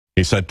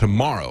He said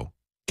tomorrow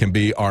can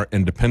be our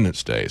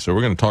Independence Day. So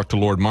we're going to talk to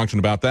Lord Monkton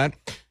about that.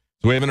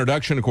 So we have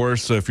introduction, of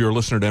course. If you're a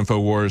listener to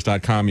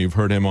INFOWARS.com, you've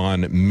heard him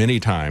on many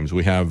times.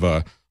 We have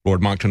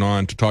Lord Monkton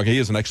on to talk. He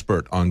is an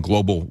expert on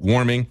global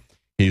warming.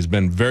 He's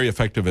been very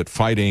effective at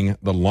fighting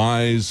the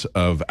lies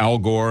of Al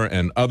Gore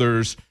and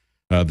others,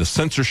 the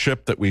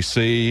censorship that we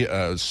see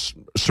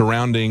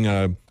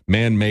surrounding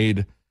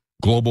man-made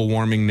global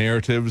warming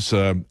narratives.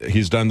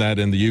 He's done that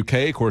in the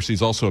UK. Of course,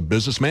 he's also a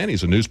businessman.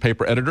 He's a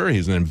newspaper editor.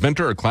 He's an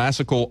inventor, a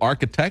classical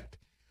architect,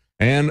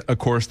 and, of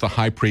course, the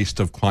high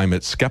priest of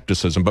climate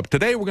skepticism. But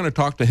today we're going to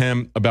talk to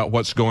him about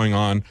what's going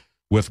on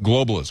with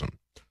globalism.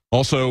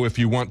 Also, if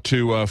you want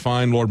to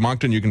find Lord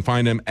Monkton, you can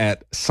find him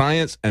at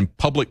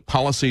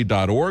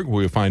scienceandpublicpolicy.org,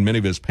 where you'll find many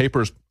of his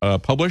papers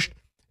published,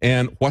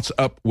 and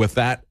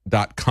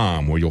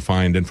whatsupwiththat.com, where you'll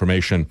find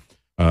information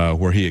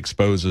where he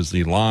exposes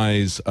the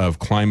lies of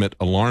climate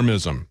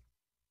alarmism.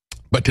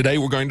 But today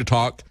we're going to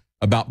talk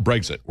about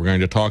Brexit. We're going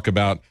to talk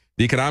about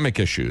the economic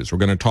issues. We're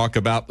going to talk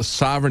about the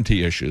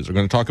sovereignty issues. We're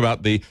going to talk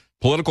about the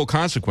political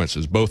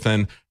consequences, both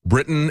in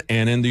Britain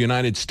and in the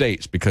United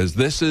States, because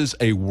this is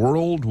a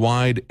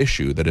worldwide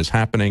issue that is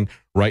happening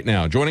right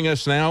now. Joining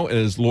us now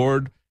is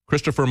Lord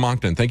Christopher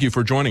Monkton. Thank you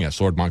for joining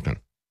us, Lord Monkton.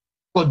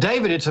 Well,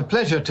 David, it's a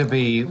pleasure to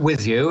be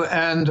with you,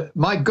 and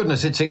my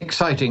goodness, it's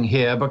exciting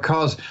here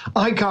because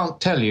I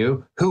can't tell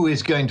you who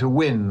is going to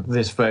win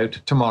this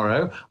vote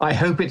tomorrow. I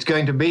hope it's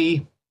going to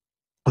be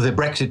the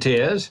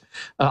Brexiteers.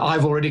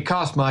 I've already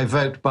cast my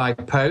vote by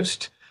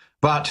post,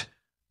 but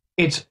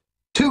it's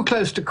too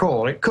close to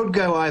call. It could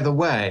go either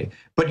way.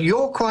 But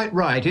you're quite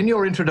right. In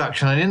your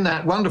introduction and in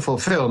that wonderful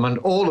film, and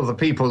all of the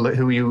people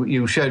who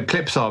you showed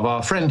clips of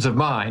are friends of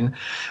mine,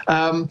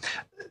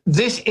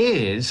 this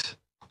is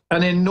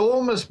an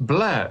enormous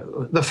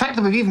blow. The fact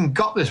that we've even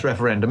got this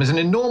referendum is an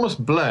enormous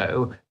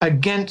blow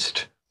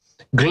against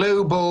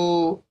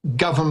global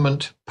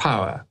government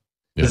power.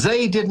 Yes.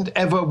 They didn't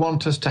ever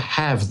want us to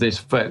have this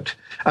vote.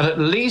 And at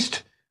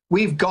least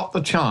we've got the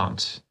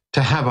chance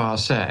to have our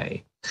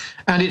say.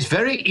 And it's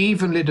very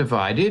evenly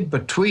divided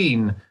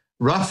between,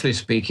 roughly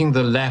speaking,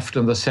 the left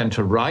and the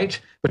centre-right,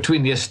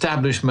 between the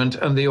establishment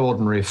and the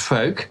ordinary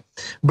folk,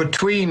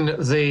 between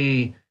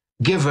the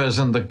givers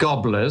and the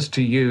gobblers,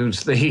 to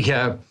use the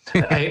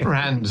Ayn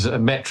Rand's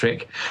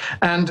metric.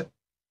 And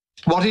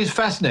what is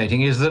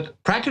fascinating is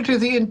that practically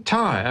the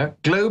entire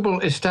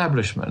global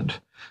establishment,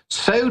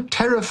 so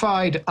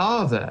terrified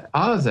are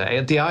they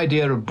at the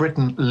idea of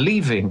Britain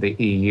leaving the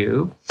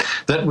EU,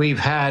 that we've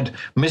had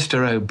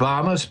Mr.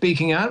 Obama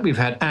speaking out, we've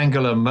had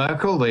Angela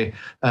Merkel, the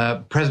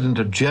president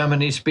of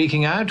Germany,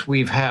 speaking out,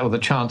 we've had, or the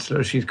chancellor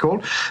as she's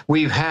called,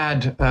 we've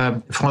had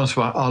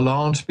Francois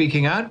Hollande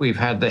speaking out, we've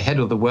had the head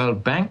of the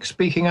World Bank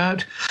speaking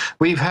out,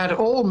 we've had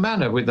all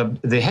manner with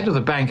the head of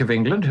the Bank of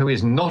England, who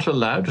is not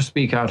allowed to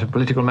speak out of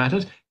political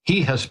matters.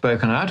 He has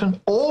spoken out, and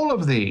all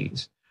of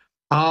these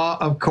are,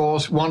 of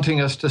course,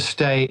 wanting us to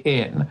stay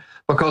in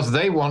because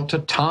they want to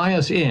tie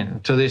us in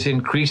to this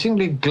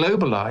increasingly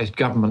globalized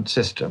government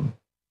system.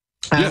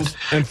 Yes,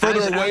 and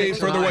further away,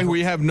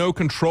 we have no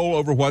control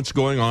over what's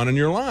going on in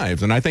your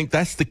lives. And I think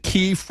that's the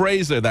key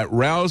phrase there, that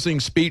rousing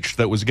speech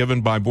that was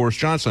given by Boris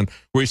Johnson,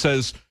 where he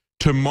says,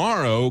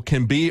 tomorrow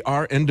can be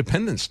our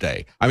Independence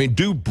Day. I mean,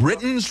 do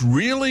Britons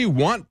really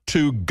want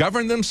to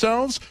govern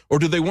themselves, or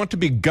do they want to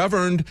be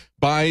governed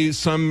by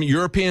some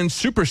European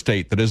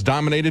superstate that is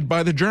dominated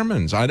by the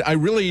Germans? I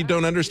really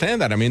don't understand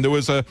that. I mean, there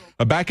was a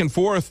back and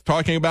forth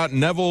talking about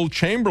Neville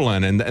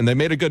Chamberlain, and they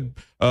made a good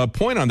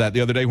point on that the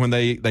other day when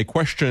they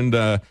questioned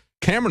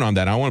Cameron on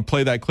that. I want to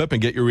play that clip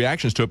and get your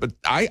reactions to it. But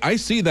I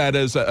see that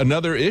as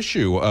another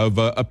issue of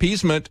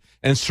appeasement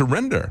and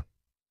surrender.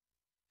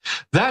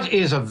 That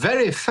is a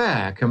very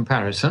fair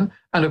comparison.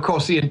 And of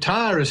course, the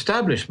entire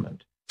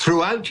establishment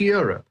throughout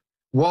Europe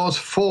was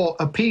for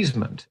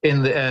appeasement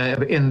in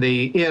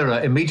the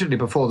era immediately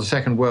before the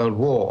Second World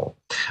War.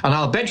 And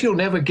I'll bet you'll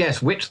never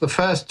guess which the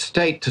first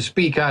state to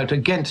speak out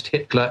against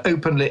Hitler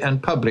openly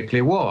and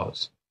publicly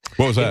was.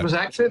 What was that? It was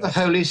actually the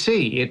Holy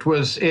See. It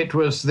was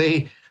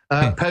the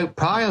Pope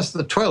Pius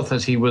XII,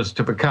 as he was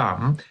to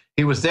become.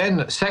 He was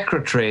then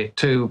secretary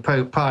to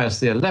Pope Pius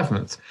XI,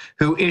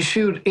 who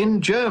issued in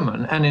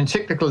German an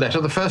encyclical letter,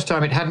 the first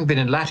time it hadn't been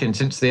in Latin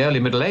since the early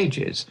Middle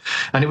Ages,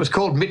 and it was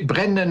called Mit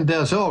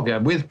brennender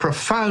Sorge, with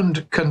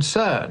profound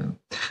concern.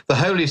 The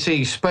Holy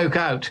See spoke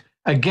out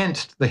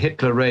against the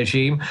Hitler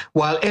regime,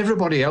 while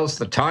everybody else,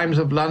 the Times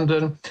of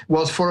London,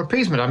 was for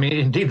appeasement. I mean,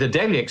 indeed, the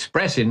Daily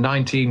Express in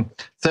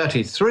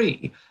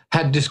 1933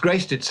 had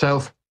disgraced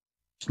itself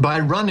by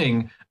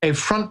running a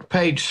front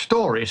page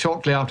story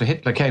shortly after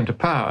Hitler came to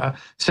power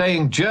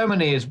saying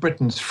Germany is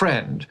Britain's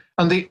friend.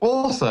 And the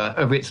author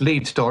of its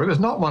lead story was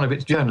not one of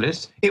its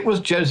journalists, it was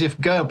Joseph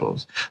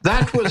Goebbels.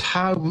 That was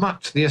how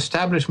much the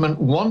establishment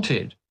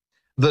wanted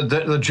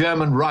the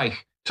German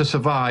Reich to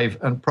survive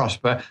and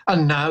prosper.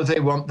 And now they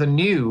want the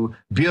new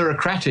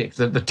bureaucratic,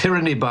 the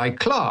tyranny by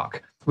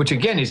Clark, which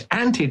again is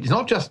it's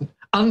not just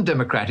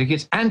undemocratic,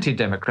 it's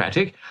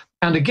anti-democratic.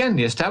 And again,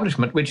 the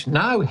establishment, which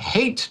now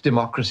hates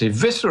democracy,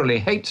 viscerally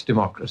hates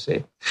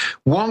democracy,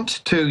 wants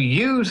to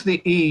use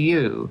the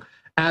EU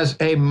as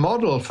a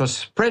model for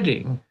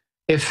spreading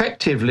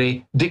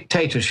effectively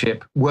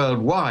dictatorship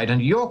worldwide.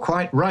 And you're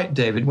quite right,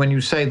 David, when you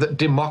say that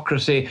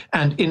democracy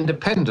and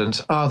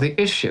independence are the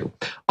issue.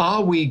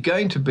 Are we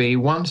going to be,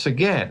 once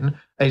again,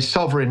 a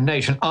sovereign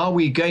nation? Are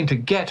we going to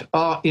get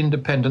our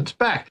independence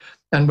back?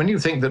 And when you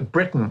think that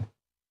Britain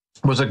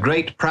was a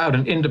great, proud,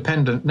 and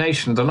independent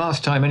nation, the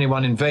last time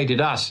anyone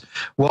invaded us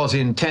was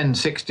in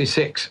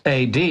 1066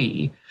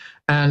 AD,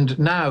 and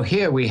now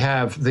here we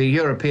have the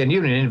European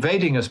Union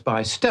invading us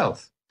by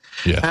stealth.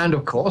 Yes. And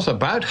of course,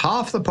 about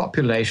half the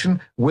population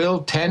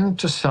will tend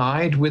to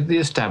side with the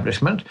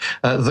establishment,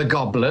 the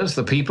gobblers,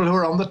 the people who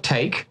are on the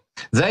take.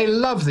 They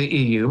love the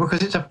EU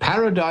because it's a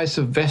paradise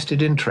of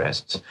vested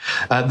interests.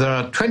 There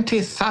are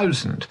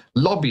 20,000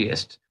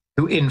 lobbyists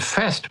who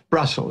infest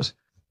Brussels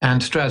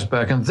and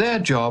Strasbourg, and their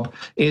job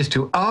is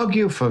to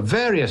argue for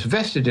various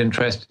vested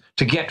interests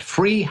to get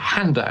free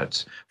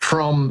handouts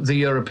from the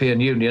European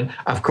Union,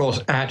 of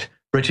course, at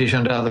British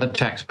and other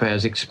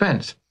taxpayers'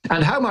 expense.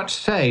 And how much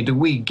say do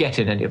we get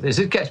in any of this?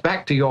 It gets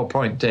back to your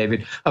point,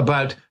 David,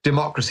 about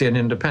democracy and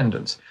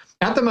independence.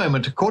 At the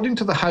moment, according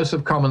to the House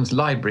of Commons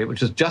Library,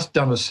 which has just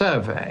done a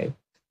survey,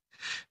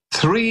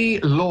 3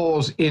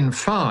 laws in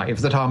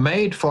 5 that are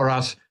made for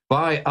us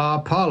by our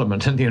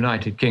Parliament in the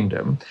United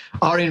Kingdom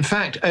are in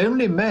fact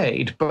only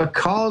made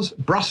because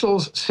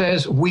Brussels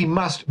says we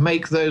must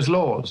make those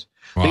laws.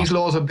 Wow. These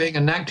laws are being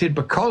enacted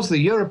because the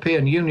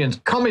European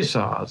Union's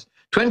commissars,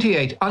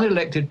 28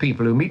 unelected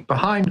people who meet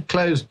behind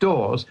closed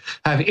doors,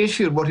 have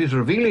issued what is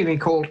revealingly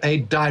called a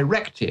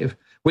directive,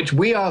 which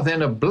we are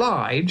then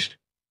obliged,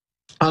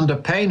 under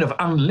pain of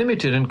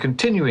unlimited and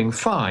continuing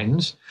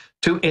fines,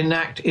 to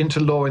enact into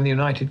law in the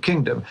United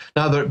Kingdom.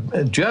 Now,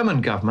 the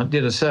German government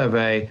did a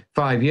survey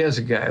 5 years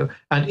ago,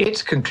 and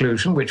its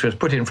conclusion, which was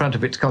put in front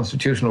of its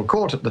constitutional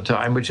court at the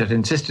time, which had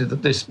insisted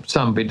that this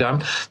sum be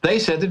done, they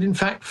said that in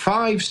fact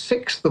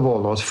 5/6 of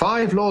all laws,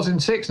 5 laws in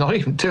 6, not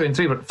even 2 in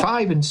 3, but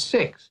 5 in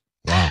 6,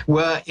 wow,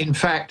 were in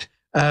fact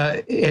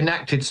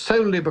enacted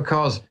solely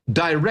because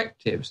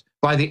directives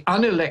by the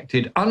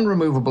unelected,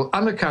 unremovable,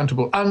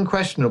 unaccountable,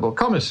 unquestionable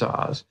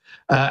commissars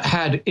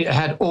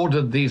had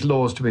ordered these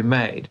laws to be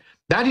made.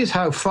 That is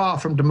how far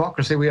from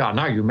democracy we are.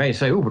 Now, you may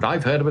say, oh, but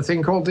I've heard of a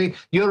thing called the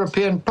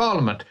European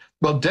Parliament.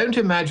 Well, don't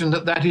imagine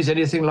that that is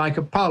anything like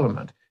a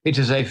parliament. It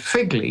is a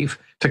fig leaf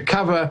to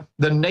cover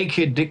the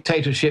naked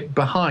dictatorship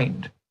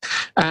behind.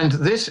 And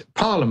this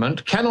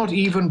parliament cannot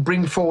even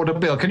bring forward a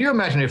bill. Can you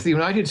imagine if the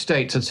United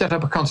States had set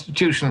up a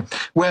constitution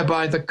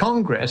whereby the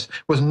Congress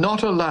was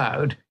not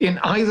allowed in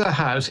either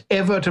house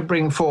ever to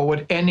bring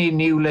forward any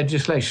new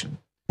legislation?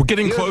 We're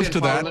getting close to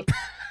that.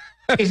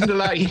 Isn't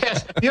allowed.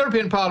 Yes, the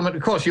European Parliament,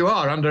 of course you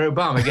are under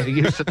Obama getting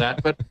used to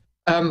that, but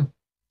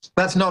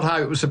that's not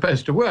how it was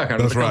supposed to work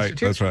under the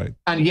Constitution. That's right.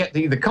 And yet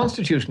the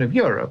Constitution of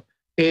Europe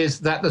is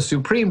that the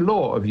supreme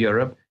law of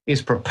Europe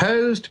is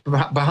proposed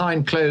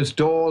behind closed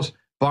doors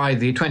by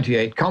the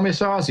 28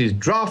 commissars, is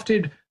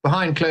drafted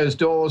behind closed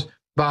doors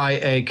by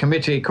a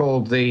committee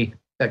called the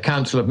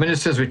Council of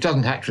Ministers, which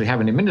doesn't actually have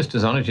any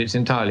ministers on it. It's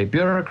entirely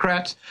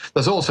bureaucrats.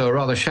 There's also a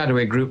rather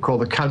shadowy group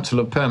called the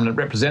Council of Permanent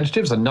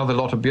Representatives, another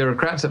lot of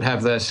bureaucrats that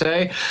have their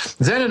say.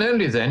 Then and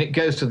only then it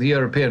goes to the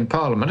European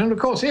Parliament. And of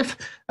course, if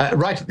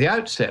right at the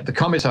outset the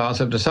commissars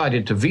have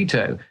decided to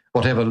veto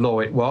whatever law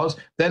it was,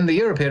 then the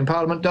European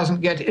Parliament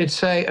doesn't get its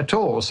say at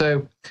all.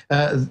 So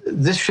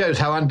this shows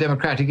how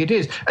undemocratic it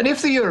is. And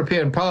if the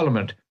European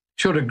Parliament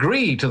should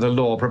agree to the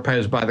law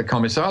proposed by the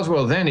commissars,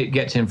 well, then it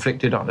gets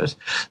inflicted on us.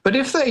 But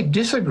if they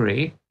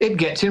disagree, it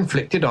gets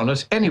inflicted on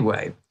us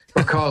anyway,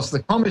 because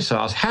the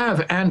commissars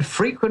have and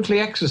frequently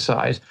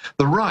exercise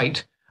the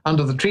right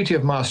under the Treaty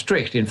of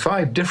Maastricht in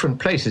 5 different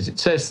places, it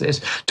says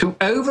this, to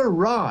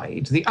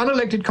override, the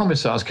unelected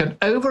commissars can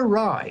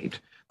override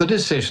the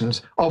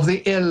decisions of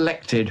the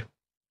elected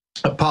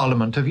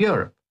Parliament of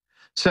Europe.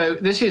 So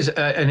this is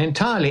an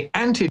entirely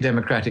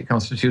anti-democratic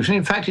constitution.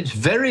 In fact, it's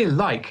very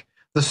like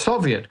the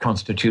Soviet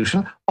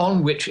constitution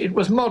on which it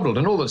was modeled.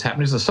 And all that's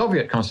happened is the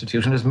Soviet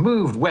constitution has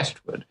moved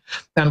westward,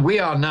 and we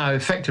are now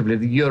effectively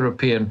the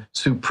European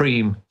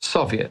Supreme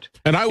Soviet.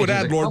 And I would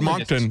add, Lord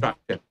Monkton,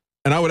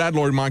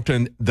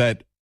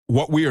 that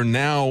what we are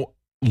now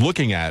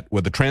looking at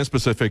with the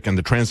Trans-Pacific and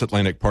the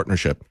Transatlantic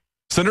Partnership,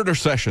 Senator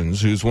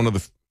Sessions, who's one of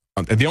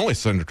the only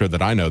senator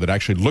that I know that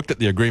actually looked at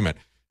the agreement,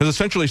 has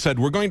essentially said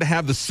we're going to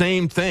have the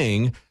same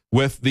thing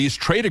with these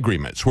trade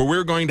agreements, where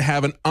we're going to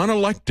have an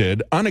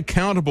unelected,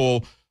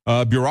 unaccountable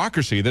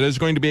bureaucracy that is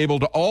going to be able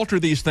to alter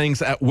these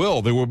things at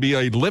will. There will be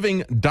a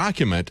living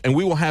document, and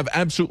we will have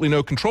absolutely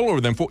no control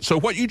over them. So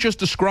what you just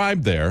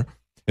described there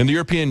in the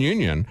European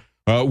Union,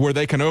 where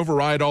they can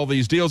override all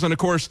these deals, and of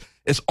course,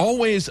 it's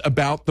always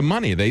about the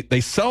money.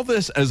 They sell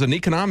this as an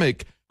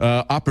economic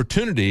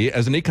opportunity,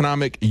 as an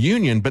economic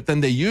union, but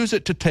then they use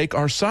it to take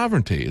our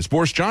sovereignty. As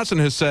Boris Johnson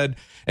has said,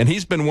 and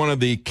he's been one of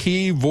the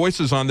key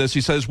voices on this,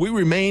 he says, we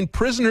remain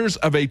prisoners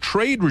of a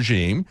trade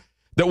regime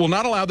that will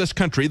not allow this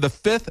country, the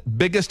fifth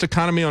biggest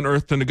economy on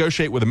earth, to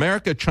negotiate with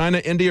America, China,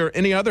 India, or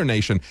any other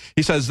nation.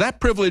 He says that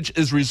privilege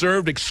is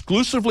reserved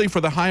exclusively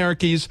for the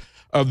hierarchies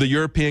of the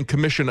European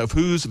Commission, of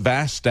whose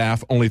vast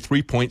staff only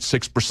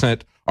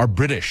 3.6% are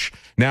British.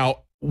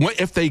 Now,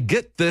 if they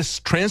get this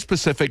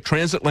Trans-Pacific,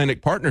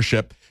 Transatlantic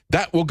partnership,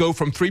 that will go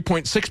from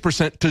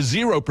 3.6% to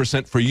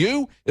 0% for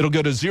you. It'll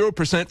go to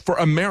 0% for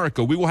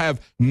America. We will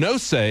have no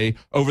say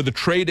over the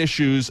trade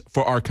issues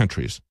for our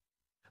countries.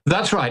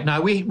 That's right. Now,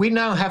 we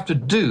now have to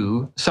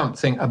do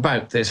something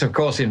about this. Of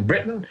course, in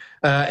Britain,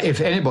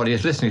 if anybody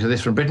is listening to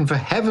this from Britain, for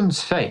heaven's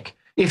sake,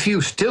 if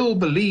you still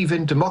believe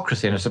in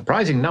democracy, and a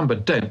surprising number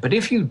don't, but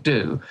if you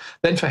do,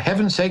 then for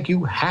heaven's sake,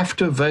 you have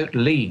to vote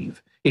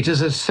leave. It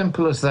is as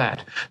simple as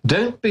that.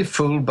 Don't be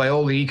fooled by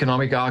all the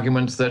economic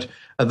arguments that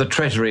the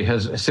Treasury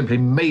has simply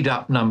made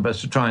up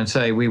numbers to try and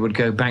say we would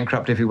go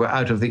bankrupt if we were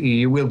out of the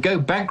EU. We'll go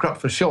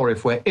bankrupt for sure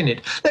if we're in it.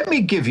 Let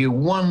me give you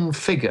one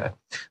figure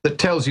that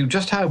tells you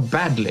just how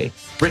badly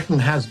Britain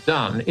has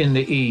done in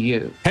the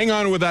EU. Hang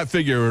on with that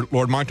figure,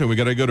 Lord Monkton. We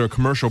got to go to a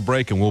commercial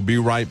break, and we'll be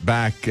right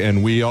back.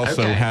 And we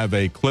also have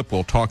a clip.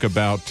 We'll talk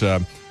about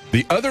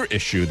the other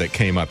issue that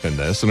came up in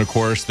this, and of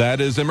course, that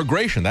is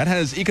immigration. That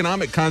has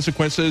economic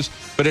consequences,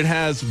 but it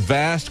has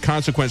vast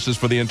consequences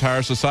for the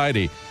entire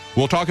society.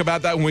 We'll talk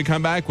about that when we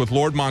come back with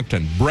Lord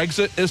Monkton.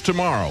 Brexit is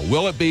tomorrow.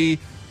 Will it be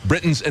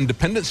Britain's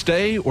Independence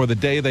Day or the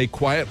day they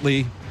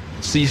quietly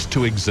cease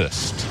to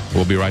exist?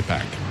 We'll be right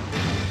back.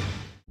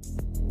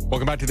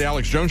 Welcome back to the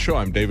Alex Jones Show.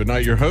 I'm David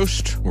Knight, your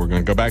host. We're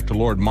going to go back to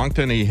Lord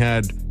Monkton.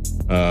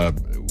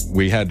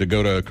 We had to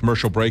go to a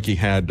commercial break. He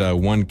had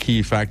one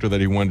key factor that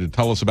he wanted to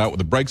tell us about with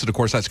the Brexit. Of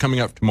course, that's coming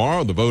up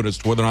tomorrow. The vote as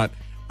to whether or not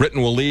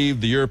Britain will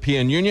leave the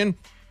European Union.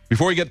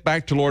 Before we get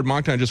back to Lord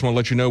Monkton, I just want to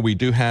let you know we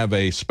do have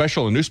a new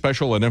special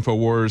at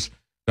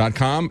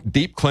INFOWARS.com.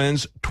 Deep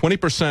Cleanse,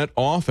 20%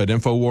 off at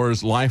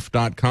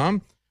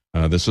INFOWARSLife.com.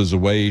 This is a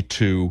way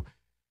to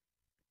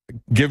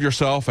give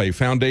yourself a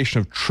foundation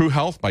of true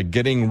health by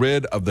getting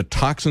rid of the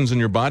toxins in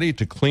your body,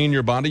 to clean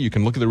your body. You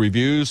can look at the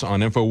reviews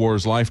on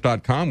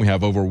InfoWarsLife.com. We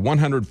have over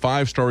 100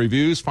 5-star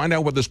reviews. Find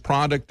out what this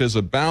product is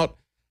about.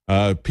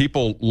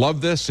 People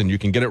love this, and you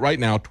can get it right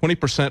now,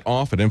 20%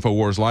 off at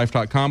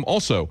InfoWarsLife.com.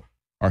 Also,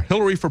 our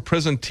Hillary for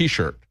Prison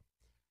t-shirt.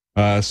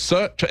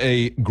 Such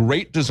a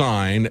great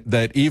design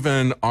that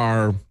even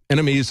our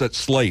enemies at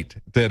Slate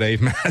did a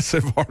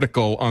massive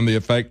article on the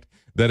effect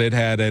that it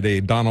had at a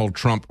Donald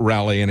Trump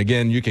rally. And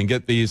again, you can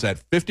get these at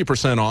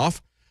 50%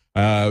 off.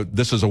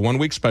 This is a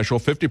one-week special,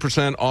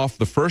 50% off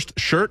the first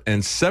shirt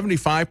and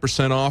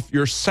 75% off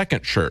your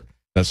second shirt.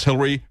 That's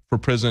Hillary for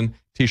Prison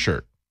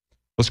t-shirt.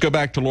 Let's go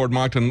back to Lord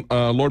Monkton.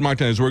 Lord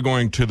Monkton, as we're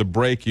going to the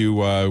break, you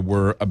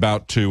were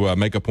about to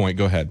make a point.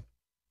 Go ahead.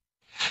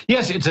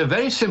 Yes, it's a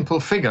very simple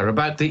figure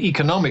about the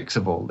economics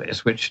of all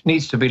this, which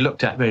needs to be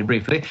looked at very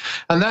briefly.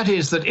 And that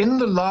is that in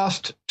the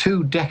last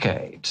 2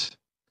 decades,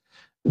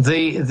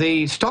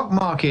 the stock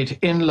market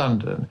in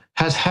London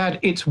has had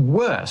its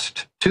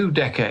worst 2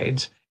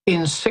 decades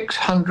in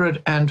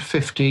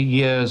 650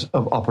 years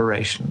of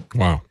operation.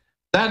 Wow.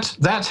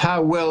 That's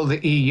how well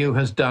the EU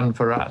has done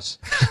for us.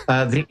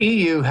 The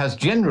EU has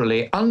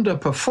generally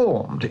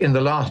underperformed in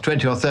the last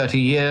 20 or 30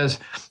 years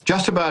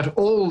just about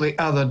all the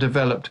other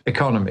developed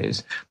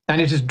economies.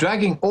 And it is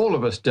dragging all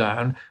of us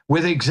down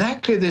with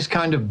exactly this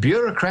kind of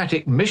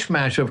bureaucratic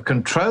mishmash of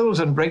controls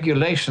and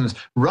regulations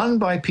run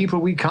by people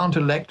we can't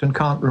elect and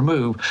can't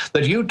remove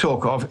that you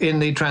talk of in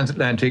the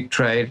transatlantic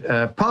trade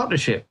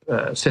partnership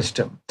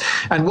system.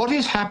 And what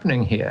is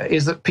happening here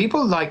is that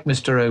people like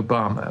Mr.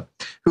 Obama,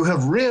 who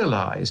have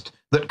realized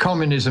that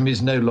communism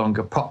is no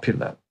longer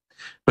popular,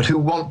 but who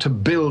want to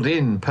build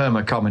in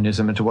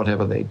perma-communism into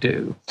whatever they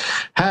do,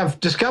 have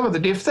discovered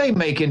that if they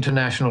make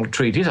international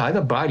treaties,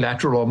 either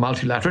bilateral or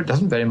multilateral, it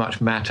doesn't very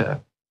much matter,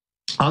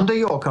 under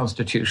your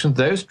constitution,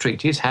 those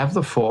treaties have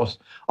the force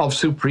of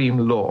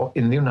supreme law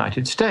in the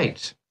United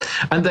States.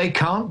 And they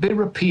can't be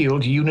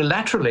repealed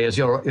unilaterally as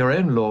your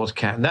own laws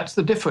can. That's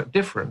the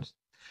difference.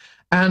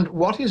 And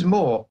what is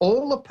more,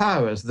 all the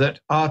powers that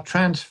are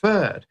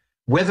transferred,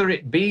 whether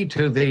it be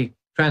to the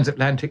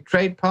Transatlantic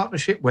Trade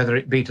Partnership, whether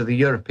it be to the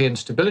European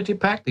Stability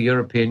Pact, the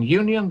European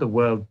Union, the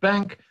World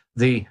Bank,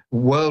 the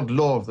World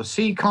Law of the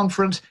Sea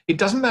Conference, it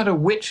doesn't matter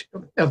which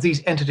of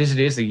these entities it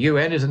is, the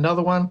UN is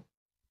another one.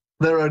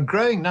 There are a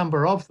growing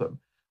number of them,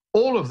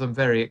 all of them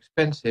very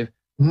expensive.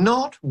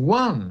 Not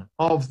one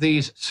of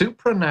these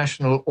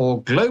supranational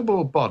or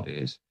global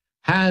bodies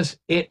has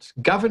its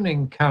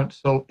governing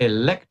council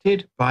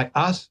elected by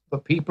us, the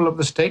people of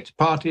the states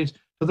parties,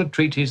 to the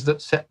treaties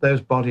that set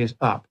those bodies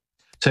up.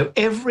 So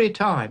every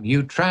time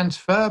you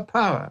transfer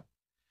power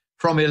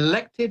from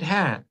elected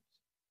hands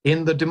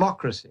in the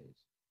democracies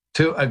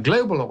to a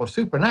global or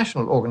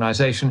supranational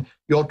organization,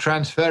 you're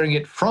transferring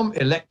it from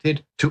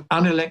elected to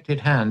unelected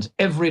hands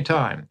every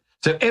time.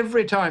 So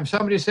every time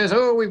somebody says,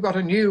 oh, we've got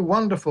a new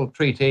wonderful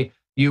treaty,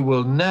 you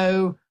will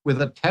know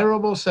with a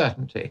terrible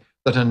certainty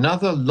that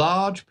another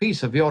large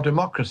piece of your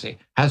democracy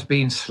has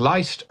been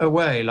sliced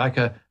away like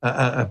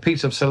a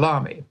piece of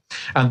salami.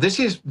 And this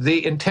is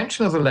the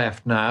intention of the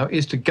left now,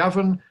 is to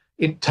govern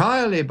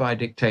entirely by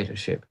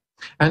dictatorship.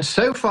 And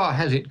so far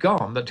has it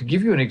gone that, to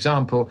give you an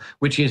example,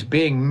 which is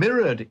being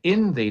mirrored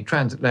in the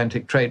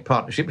transatlantic trade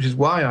partnership, which is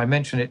why I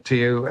mention it to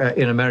you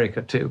in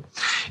America too,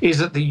 is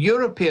that the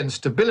European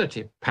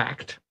Stability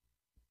Pact,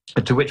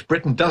 to which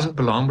Britain doesn't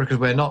belong because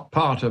we're not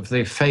part of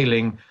the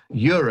failing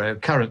euro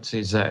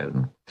currency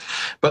zone,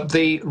 but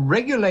the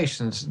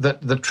regulations,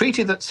 that the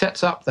treaty that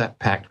sets up that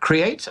pact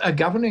creates a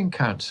governing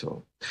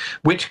council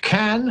which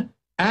can,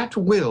 at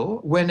will,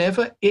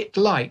 whenever it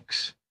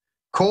likes,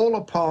 call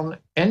upon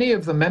any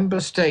of the member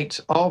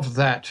states of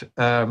that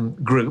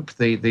group,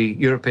 the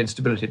European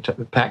Stability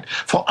Pact,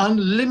 for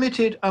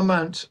unlimited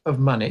amounts of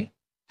money.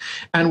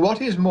 And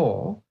what is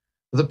more,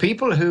 the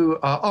people who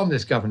are on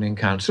this governing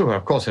council, who are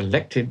of course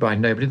elected by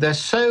nobody, they're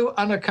so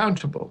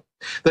unaccountable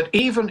that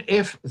even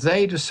if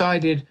they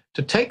decided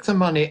to take the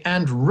money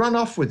and run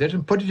off with it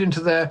and put it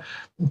into their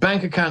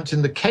bank accounts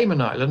in the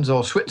Cayman Islands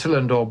or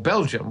Switzerland or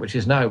Belgium, which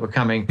is now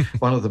becoming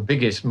one of the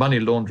biggest money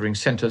laundering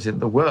centers in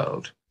the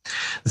world,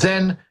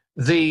 then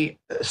the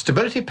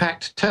Stability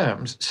Pact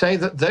terms say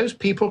that those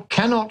people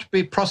cannot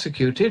be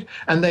prosecuted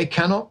and they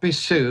cannot be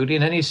sued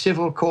in any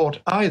civil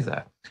court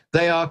either.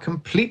 They are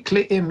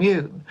completely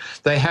immune.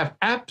 They have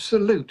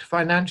absolute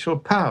financial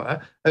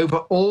power over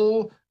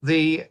all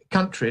the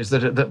countries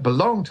that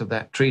belong to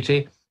that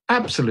treaty,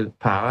 absolute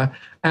power.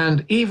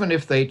 And even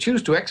if they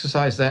choose to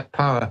exercise that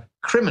power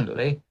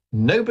criminally,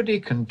 nobody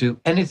can do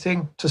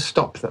anything to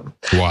stop them.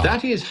 Wow.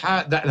 That is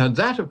how,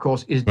 that of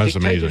course is That's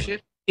dictatorship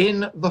amazing.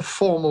 In the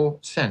formal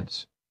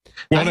sense.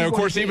 Well, now, of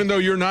course, even though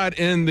you're not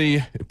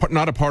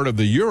a part of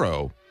the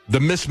euro, the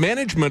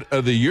mismanagement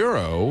of the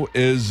euro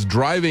is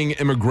driving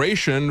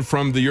immigration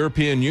from the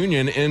European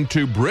Union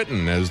into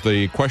Britain. As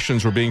the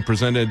questions were being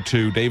presented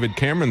to David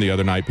Cameron the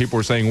other night, people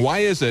were saying, why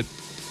is it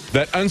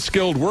that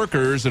unskilled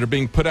workers that are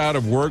being put out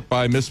of work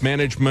by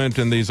mismanagement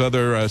in these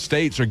other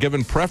states are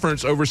given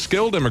preference over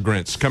skilled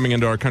immigrants coming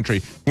into our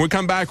country? When we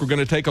come back, we're going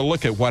to take a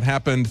look at what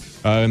happened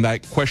in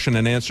that question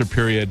and answer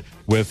period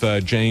with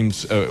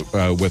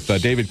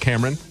David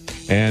Cameron.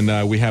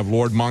 And we have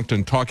Lord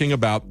Monkton talking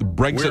about the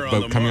Brexit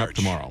vote coming up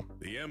tomorrow.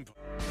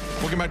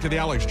 Welcome back to the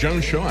Alex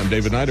Jones Show. I'm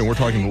David Knight, and we're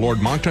talking to Lord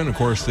Monkton. Of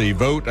course, the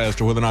vote as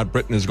to whether or not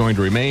Britain is going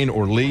to remain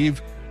or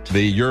leave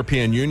the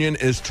European Union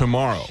is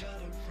tomorrow.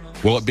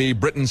 Will it be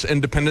Britain's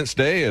Independence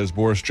Day, as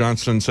Boris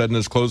Johnson said in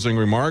his closing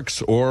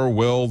remarks, or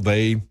will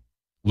they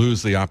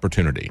lose the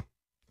opportunity?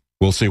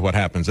 We'll see what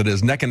happens. It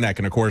is neck and neck.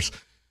 And, of course,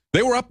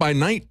 they were up by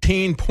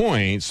 19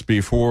 points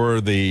before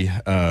the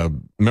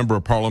member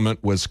of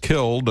parliament was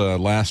killed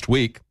last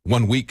week,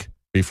 1 week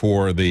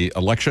before the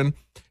election.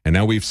 And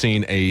now we've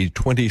seen a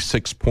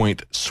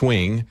 26-point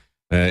swing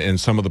in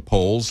some of the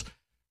polls.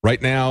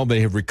 Right now,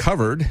 they have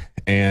recovered,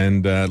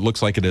 and it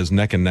looks like it is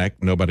neck and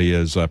neck. Nobody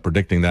is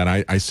predicting that.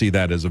 I see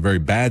that as a very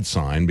bad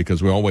sign,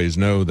 because we always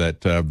know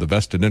that the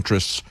vested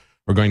interests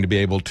are going to be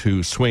able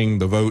to swing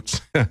the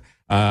votes.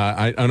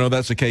 I know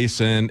that's the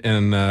case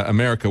in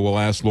America. We'll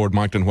ask Lord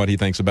Monkton what he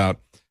thinks about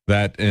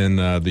that in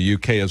the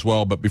UK as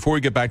well. But before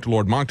we get back to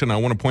Lord Monkton, I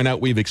want to point out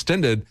we've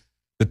extended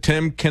the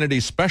Tim Kennedy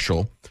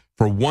special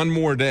for one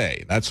more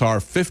day. That's our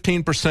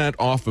 15%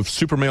 off of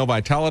Super Male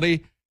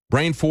Vitality,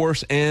 Brain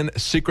Force, and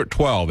Secret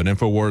 12 at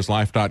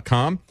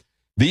InfoWarsLife.com.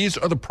 These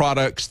are the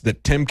products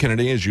that Tim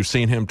Kennedy, as you've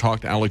seen him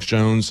talk to Alex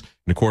Jones,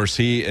 and of course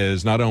he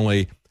is not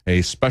only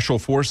a special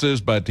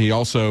forces, but he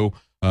also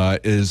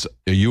is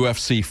a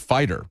UFC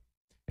fighter.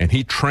 And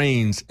he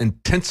trains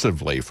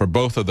intensively for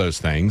both of those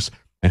things.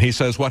 And he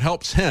says what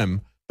helps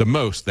him the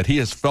most, that he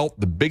has felt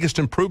the biggest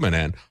improvement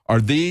in, are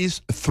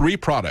these three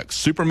products: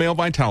 Super Male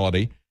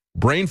Vitality,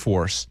 Brain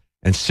Force,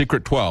 and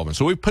Secret 12. And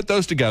so we've put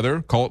those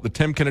together, call it the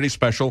Tim Kennedy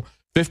Special,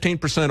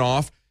 15%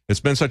 off. It's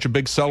been such a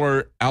big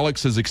seller,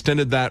 Alex has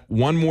extended that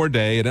one more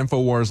day at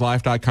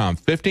InfoWarsLife.com.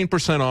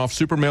 15% off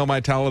Super Male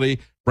Vitality,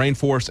 Brain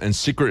Force, and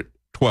Secret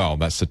 12.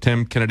 That's the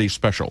Tim Kennedy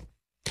Special.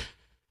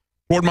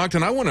 Lord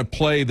Monkton, I want to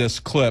play this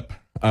clip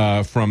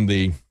from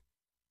the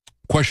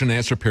question and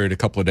answer period a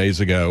couple of days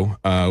ago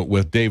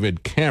with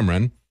David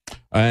Cameron.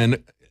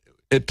 And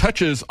it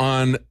touches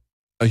on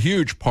a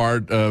huge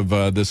part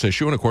of this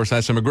issue, and of course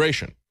that's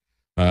immigration.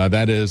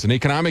 That is an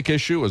economic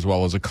issue, as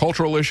well as a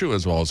cultural issue,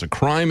 as well as a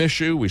crime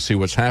issue. We see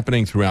what's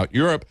happening throughout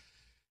Europe.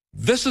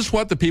 This is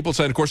what the people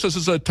said. Of course, this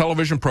is a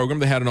television program.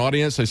 They had an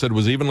audience. They said it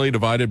was evenly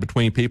divided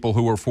between people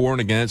who were for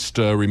and against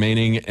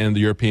remaining in the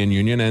European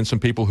Union, and some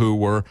people who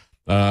were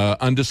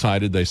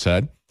undecided, they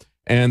said.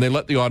 And they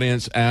let the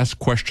audience ask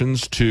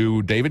questions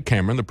to David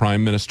Cameron, the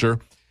Prime Minister.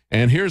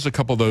 And here's a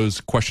couple of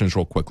those questions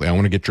real quickly. I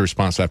want to get your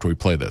response after we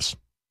play this.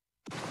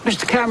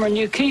 Mr. Cameron,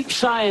 you keep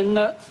saying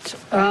that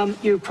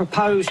you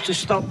propose to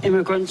stop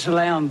immigrants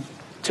allowed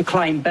to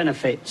claim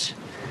benefits.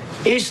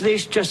 Is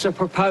this just a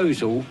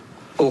proposal,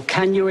 or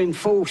can you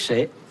enforce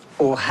it,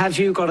 or have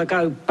you got to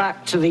go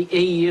back to the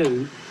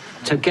EU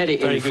to get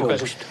it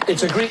enforced?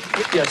 It's agreed.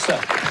 Yes, sir.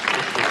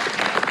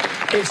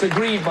 It's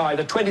agreed by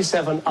the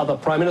 27 other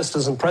prime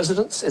ministers and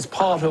presidents. It's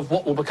part of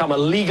what will become a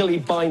legally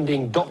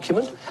binding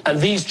document.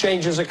 And these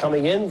changes are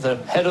coming in. The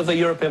head of the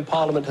European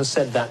Parliament has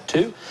said that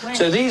too.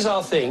 So these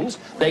are things,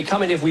 they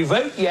come in. If we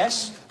vote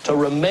yes to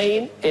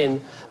remain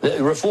in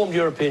the reformed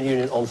European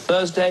Union on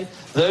Thursday,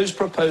 those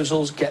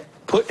proposals get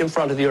put in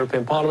front of the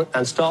European Parliament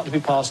and start to be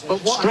passed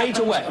straight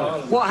away.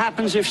 What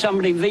happens if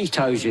somebody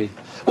vetoes you?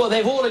 Well,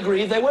 they've all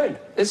agreed they won't.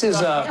 This is,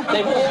 they've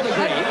all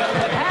agreed.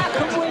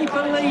 How can we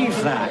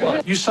believe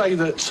that? You say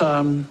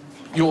that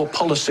your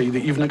policy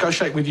that you've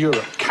negotiated with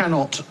Europe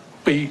cannot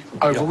be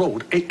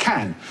overruled. It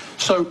can.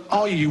 So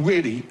are you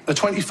really the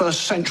 21st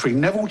century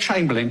Neville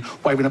Chamberlain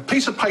waving a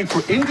piece of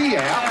paper in the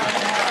air,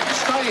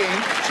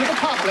 saying to the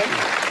public,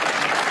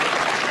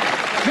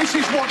 this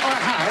is what I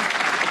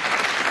have.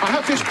 I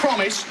have this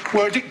promise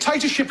where a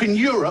dictatorship in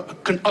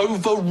Europe can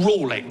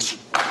overrule it.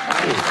 Simple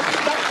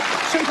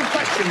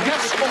question,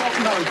 yes or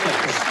no,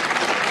 please?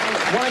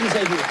 What I can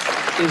say to you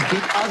is the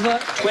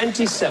other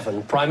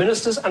 27 prime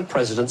ministers and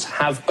presidents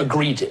have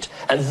agreed it.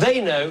 And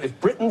they know if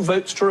Britain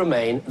votes to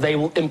remain, they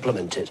will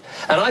implement it.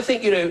 And I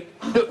think, you know,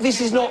 look,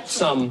 this is not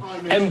some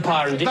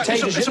empire and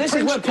dictatorship. This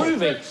is, we're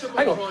proving.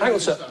 Hang on,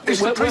 sir.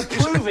 We're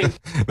proving.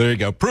 There you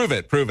go. Prove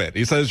it.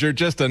 He says you're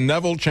just a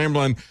Neville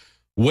Chamberlain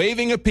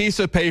waving a piece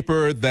of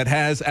paper that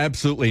has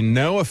absolutely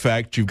no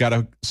effect. You've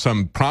got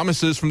some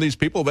promises from these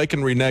people. They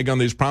can renege on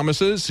these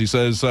promises. He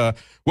says,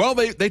 well,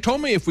 they told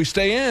me if we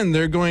stay in,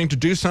 they're going to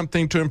do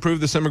something to improve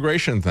this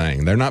immigration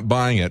thing. They're not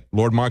buying it.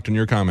 Lord Monkton,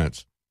 your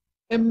comments.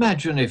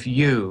 Imagine if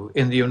you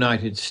in the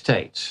United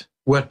States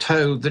were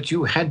told that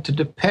you had to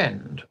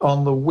depend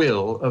on the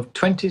will of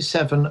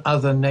 27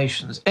 other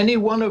nations, any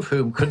one of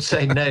whom could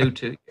say no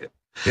to you.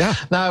 Yeah.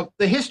 Now,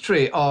 the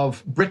history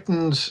of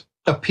Britain's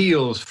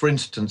appeals, for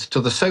instance,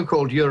 to the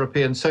so-called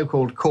European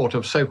so-called Court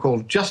of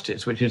so-called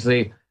Justice, which is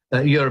the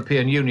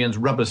European Union's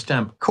rubber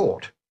stamp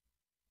court,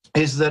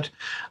 is that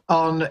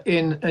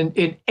in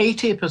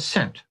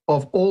 80%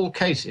 of all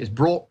cases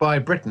brought by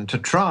Britain to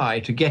try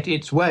to get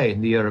its way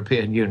in the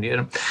European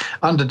Union,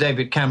 under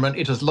David Cameron,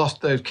 it has lost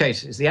those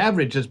cases. The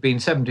average has been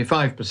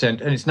 75%,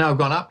 and it's now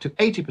gone up to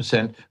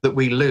 80% that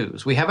we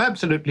lose. We have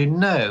absolutely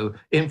no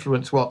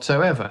influence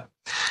whatsoever.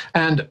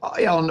 And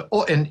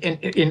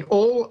in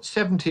all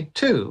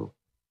 72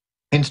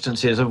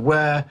 instances of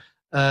where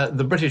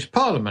the British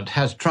Parliament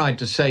has tried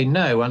to say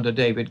no under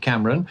David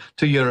Cameron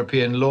to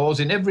European laws,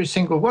 in every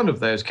single one of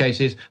those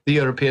cases, the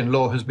European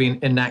law has been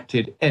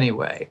enacted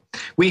anyway.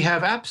 We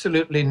have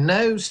absolutely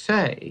no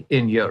say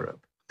in Europe.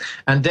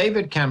 And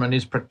David Cameron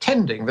is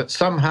pretending that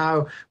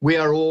somehow we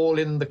are all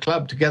in the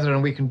club together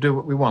and we can do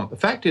what we want. The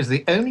fact is,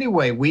 the only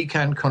way we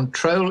can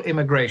control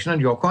immigration,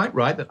 and you're quite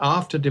right that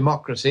after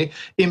democracy,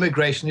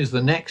 immigration is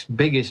the next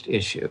biggest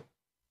issue.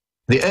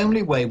 The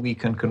only way we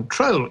can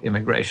control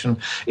immigration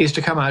is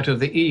to come out of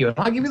the EU. And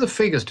I'll give you the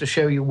figures to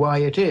show you why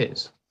it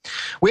is.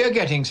 We are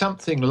getting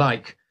something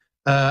like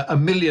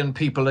 1 million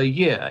people a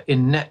year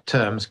in net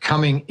terms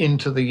coming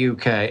into the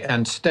UK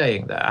and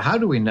staying there. How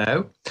do we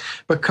know?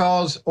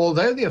 Because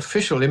although the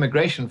official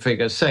immigration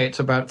figures say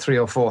it's about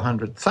 300,000 or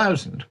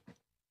 400,000,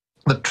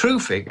 the true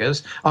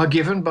figures are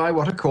given by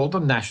what are called the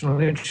national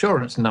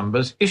insurance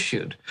numbers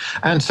issued.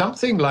 And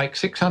something like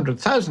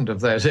 600,000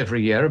 of those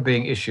every year are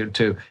being issued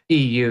to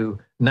EU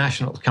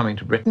nationals coming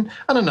to Britain,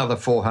 and another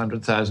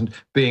 400,000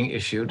 being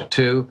issued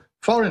to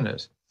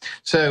foreigners,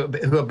 so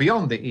who are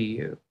beyond the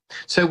EU.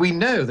 So we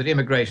know that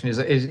immigration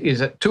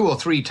is at 2 or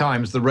 3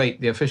 times the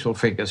rate the official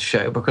figures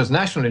show, because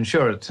national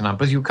insurance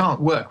numbers, you can't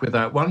work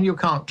without one, you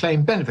can't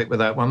claim benefit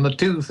without one. The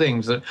two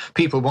things that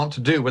people want to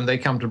do when they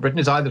come to Britain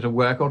is either to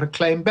work or to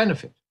claim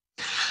benefit.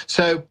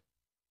 So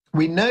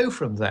we know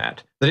from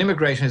that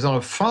immigration is on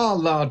a far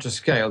larger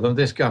scale than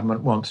this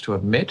government wants to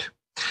admit.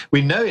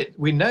 We know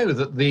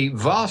that the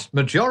vast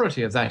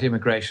majority of that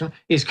immigration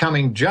is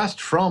coming just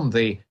from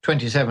the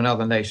 27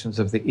 other nations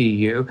of the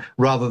EU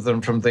rather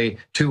than from the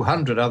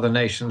 200 other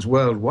nations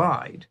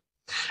worldwide.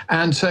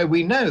 And so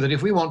we know that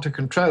if we want to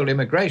control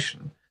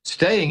immigration,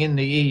 staying in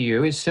the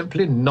EU is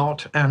simply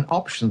not an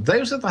option.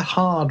 Those are the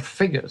hard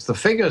figures, the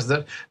figures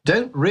that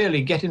don't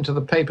really get into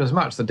the papers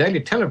much. The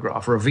Daily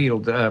Telegraph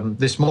revealed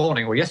this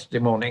morning or yesterday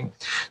morning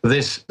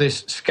this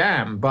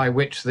scam by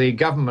which the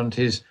government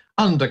is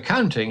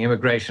undercounting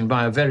immigration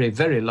by a very,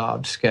 very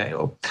large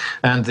scale.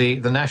 And the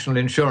national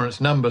insurance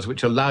numbers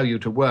which allow you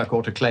to work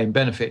or to claim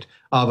benefit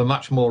are the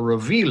much more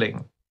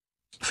revealing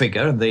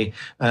figure. And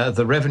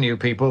the revenue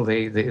people,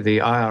 the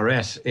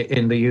IRS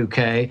in the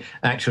UK,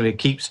 actually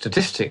keep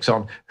statistics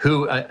on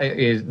who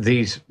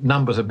these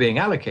numbers are being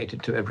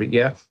allocated to every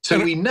year.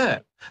 So we know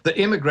that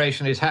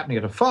immigration is happening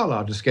at a far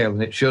larger scale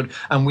than it should,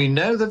 and we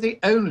know that the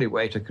only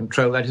way to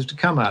control that is to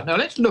come out. Now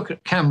let's look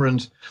at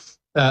Cameron's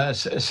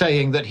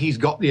saying that he's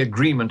got the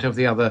agreement of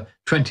the other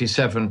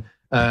 27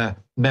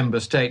 member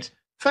states.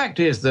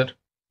 Fact is that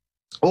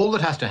all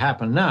that has to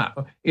happen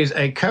now is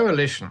a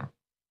coalition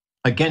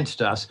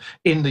against us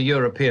in the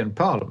European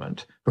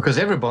Parliament, because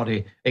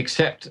everybody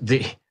except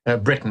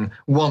Britain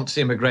wants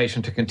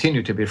immigration to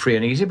continue to be free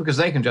and easy, because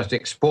they can just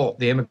export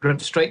the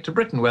immigrants straight to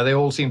Britain, where they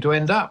all seem to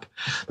end up,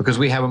 because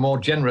we have a more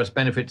generous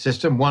benefit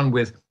system, one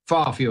with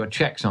far fewer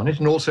checks on it,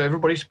 and also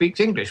everybody speaks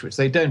English, which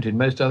they don't in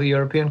most other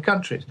European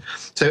countries.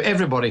 So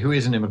everybody who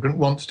is an immigrant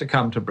wants to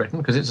come to Britain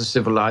because it's a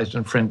civilized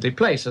and friendly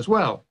place as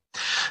well.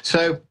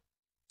 So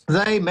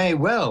they may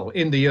well,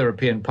 in the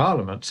European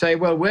Parliament, say,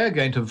 well, we're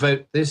going to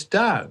vote this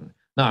down.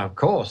 Now, of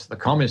course, the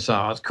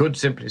commissars could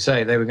simply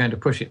say they were going to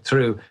push it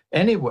through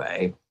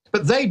anyway,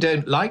 but they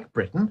don't like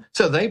Britain,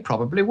 so they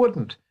probably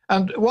wouldn't.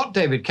 And what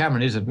David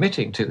Cameron is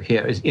admitting to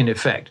here is, in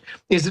effect,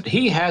 is that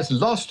he has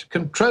lost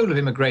control of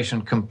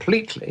immigration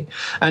completely,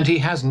 and he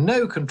has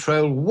no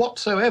control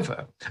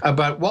whatsoever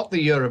about what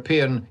the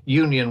European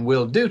Union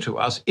will do to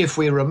us if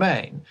we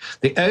remain.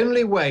 The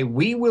only way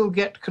we will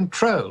get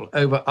control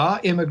over our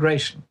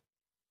immigration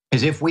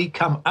is if we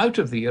come out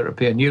of the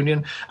European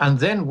Union, and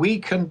then we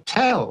can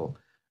tell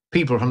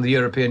people from the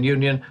European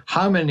Union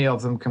how many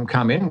of them can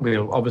come in.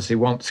 We'll obviously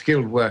want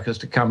skilled workers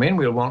to come in.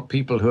 We'll want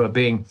people who are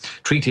being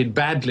treated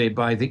badly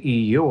by the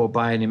EU or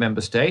by any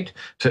member state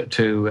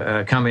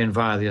to come in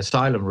via the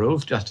asylum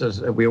rules, just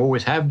as we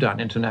always have done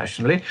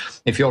internationally.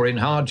 If you're in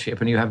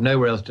hardship and you have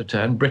nowhere else to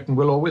turn, Britain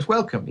will always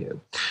welcome you.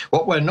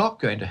 What we're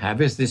not going to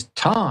have is this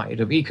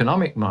tide of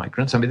economic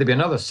migrants. I mean, there'll be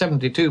another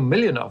 72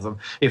 million of them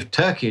if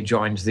Turkey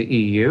joins the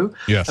EU.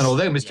 Yes. And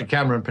although Mr.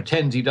 Cameron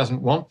pretends he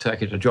doesn't want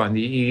Turkey to join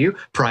the EU,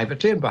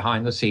 privately and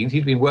behind the scenes,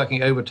 he's been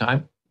working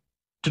overtime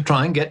to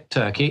try and get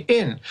Turkey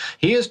in.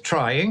 He is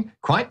trying,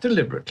 quite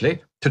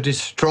deliberately, to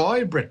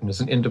destroy Britain as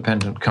an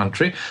independent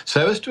country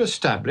so as to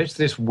establish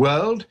this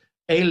world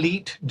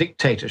elite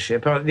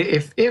dictatorship.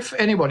 If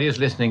anybody is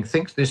listening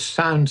thinks this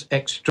sounds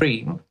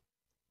extreme,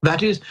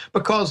 that is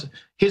because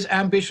his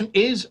ambition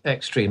is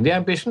extreme. The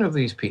ambition of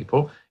these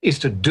people is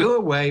to do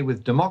away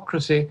with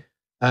democracy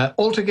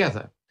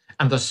altogether.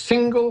 And the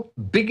single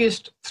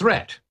biggest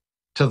threat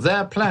to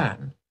their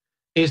plan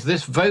is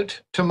this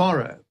vote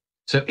tomorrow.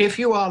 So if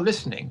you are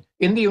listening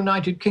in the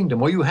United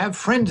Kingdom, or you have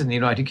friends in the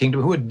United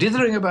Kingdom who are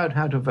dithering about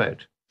how to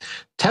vote,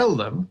 tell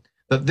them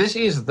that this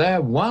is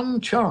their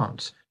one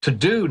chance to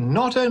do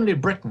not only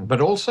Britain, but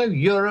also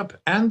Europe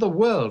and the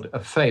world a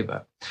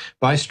favor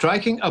by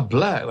striking a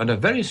blow, and a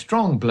very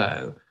strong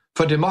blow,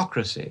 for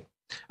democracy.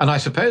 And I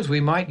suppose we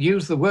might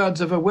use the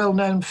words of a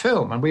well-known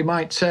film, and we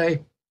might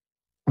say,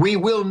 we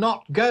will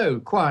not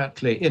go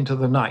quietly into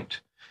the night.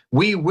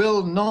 We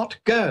will not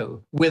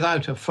go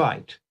without a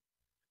fight.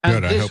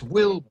 And this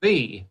will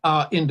be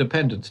our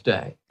Independence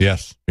Day.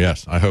 Yes,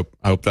 yes. I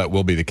hope that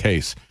will be the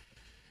case.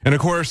 And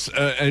of course,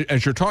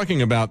 as you're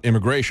talking about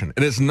immigration,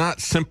 it is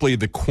not simply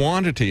the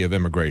quantity of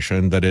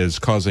immigration that is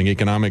causing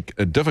economic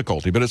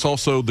difficulty, but it's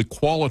also the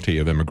quality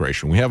of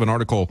immigration. We have an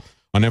article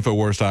on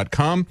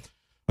INFOWARS.com.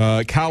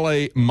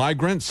 Calais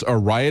migrants are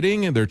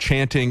rioting, and they're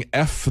chanting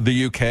F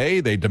the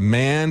UK. They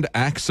demand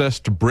access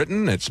to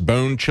Britain. It's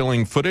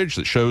bone-chilling footage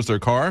that shows their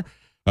car.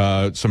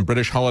 Some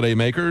British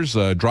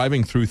holidaymakers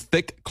driving through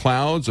thick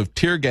clouds of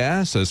tear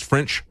gas as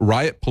French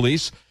riot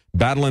police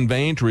battle in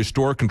vain to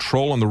restore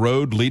control on the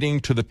road leading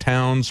to the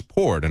town's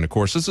port. And of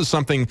course, this is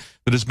something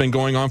that has been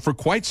going on for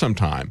quite some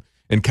time.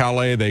 In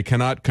Calais, they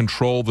cannot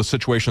control the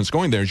situation that's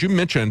going there. As you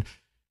mentioned,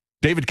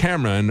 David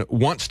Cameron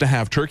wants to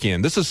have Turkey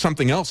in. This is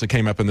something else that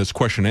came up in this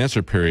question and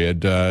answer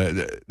period.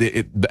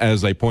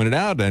 As they pointed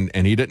out,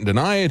 and he didn't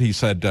deny it, he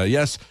said,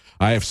 yes,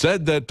 I have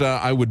said that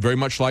I would very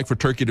much like for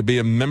Turkey to be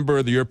a member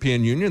of the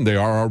European Union. They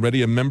are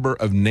already a member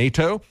of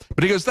NATO.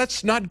 But he goes,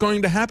 that's not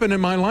going to happen in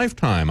my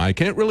lifetime. I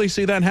can't really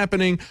see that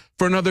happening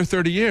for another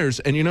 30 years.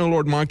 And you know,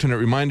 Lord Monkton, it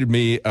reminded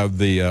me of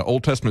the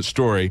Old Testament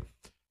story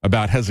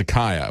about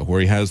Hezekiah,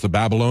 where he has the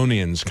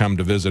Babylonians come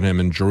to visit him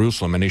in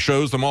Jerusalem, and he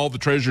shows them all the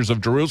treasures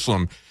of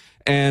Jerusalem.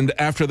 And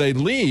after they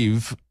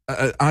leave,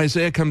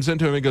 Isaiah comes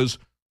into him and goes,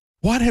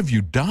 what have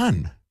you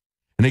done?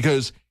 And he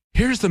goes,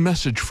 here's the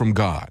message from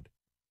God.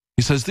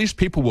 He says, these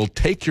people will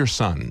take your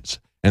sons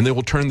and they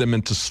will turn them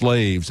into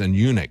slaves and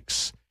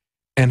eunuchs.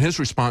 And his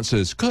response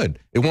is, good,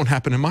 it won't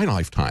happen in my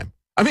lifetime.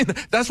 I mean,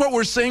 that's what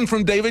we're seeing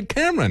from David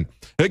Cameron.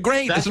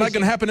 Great, it's not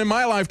going to happen in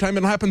my lifetime.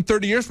 It'll happen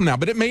 30 years from now,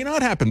 but it may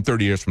not happen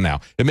 30 years from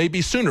now. It may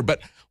be sooner. But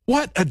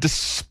what a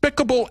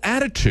despicable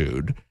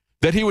attitude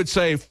that he would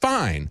say,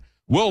 fine,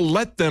 we'll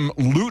let them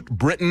loot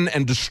Britain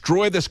and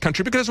destroy this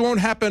country because it won't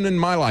happen in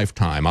my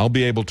lifetime. I'll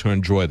be able to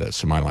enjoy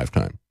this in my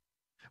lifetime.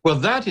 Well,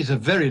 that is a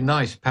very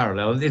nice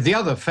parallel. The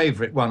other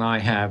favorite one I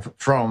have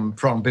from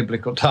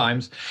biblical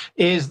times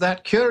is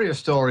that curious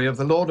story of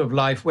the Lord of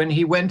Life when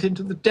he went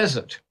into the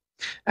desert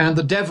and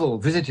the devil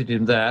visited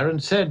him there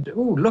and said,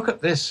 oh, look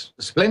at this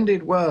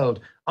splendid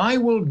world. I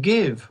will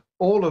give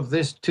all of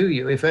this to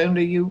you if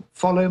only you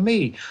follow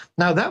me.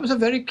 Now, that was a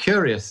very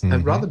curious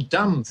and rather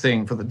dumb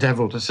thing for the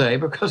devil to say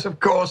because, of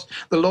course,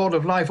 the Lord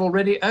of Life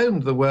already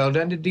owned the world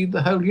and indeed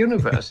the whole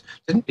universe.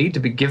 Didn't need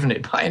to be given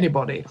it by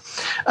anybody.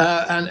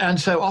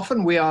 And so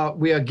often we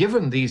are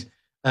given these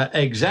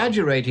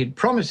exaggerated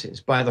promises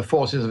by the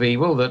forces of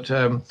evil that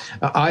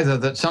either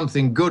that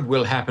something good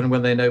will happen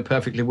when they know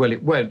perfectly well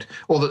it won't,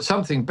 or that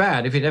something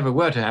bad, if it ever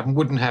were to happen,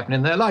 wouldn't happen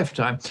in their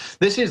lifetime.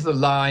 This is the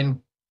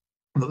line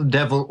that the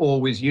devil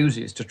always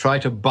uses to try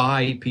to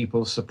buy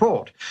people's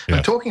support. Yes.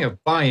 And talking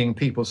of buying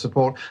people's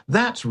support,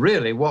 that's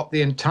really what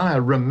the entire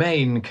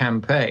Remain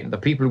campaign, the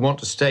people who want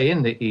to stay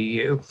in the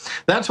EU,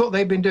 that's what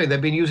they've been doing.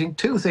 They've been using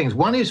two things.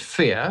 One is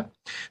fear,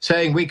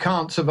 saying we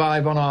can't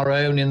survive on our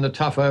own in the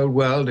tough old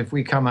world if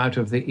we come out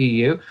of the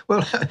EU.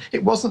 Well,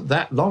 it wasn't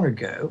that long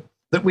ago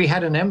that we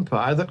had an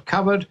empire that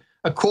covered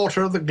a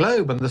quarter of the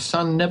globe and the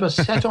sun never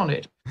set on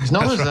it. It's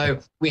not as though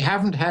we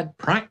haven't had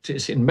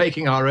practice in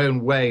making our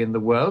own way in the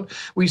world.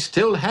 We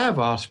still have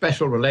our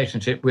special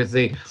relationship with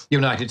the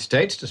United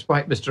States,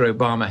 despite Mr.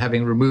 Obama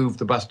having removed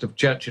the bust of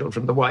Churchill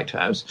from the White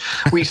House.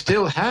 We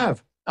still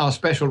have our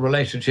special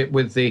relationship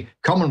with the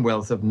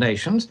Commonwealth of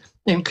Nations,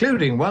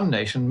 including one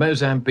nation,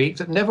 Mozambique,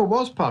 that never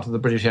was part of the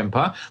British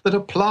Empire, that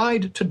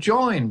applied to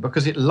join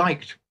because it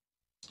liked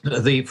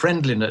the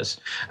friendliness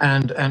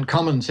and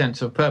common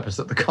sense of purpose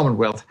that the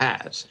Commonwealth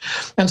has.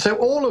 And so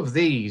all of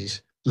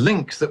these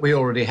links that we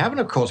already have, and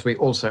of course we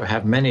also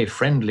have many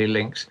friendly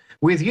links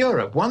with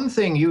Europe. One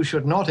thing you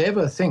should not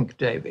ever think,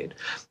 David,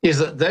 is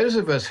that those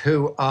of us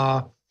who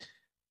are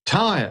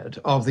tired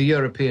of the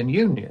European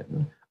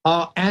Union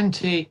are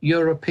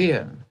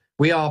anti-European.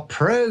 We are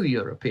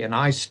pro-European.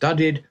 I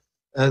studied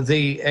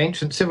the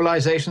ancient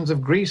civilizations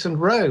of Greece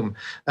and Rome.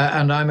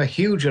 And I'm a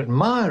huge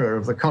admirer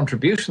of the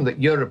contribution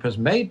that Europe has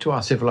made to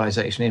our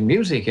civilization in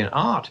music, in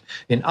art,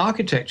 in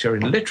architecture,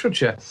 in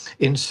literature,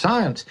 in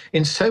science,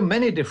 in so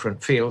many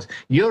different fields.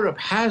 Europe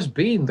has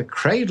been the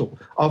cradle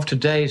of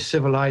today's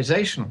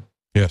civilization.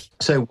 Yes.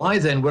 So why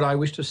then would I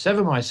wish to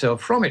sever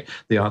myself from it?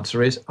 The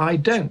answer is I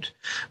don't.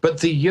 But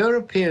the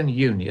European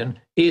Union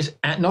is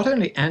not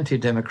only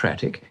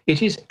anti-democratic,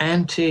 it is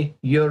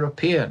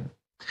anti-European.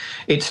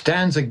 It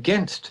stands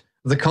against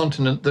the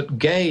continent that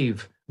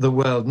gave the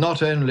world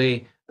not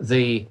only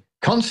the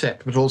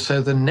concept, but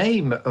also the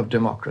name of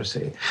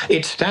democracy.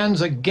 It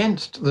stands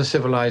against the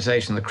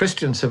civilization, the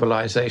Christian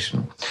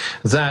civilization,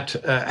 that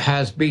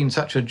has been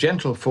such a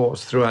gentle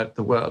force throughout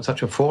the world,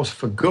 such a force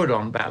for good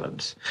on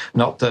balance.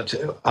 Not that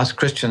us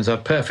Christians are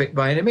perfect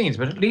by any means,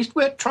 but at least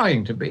we're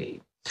trying to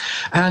be.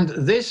 And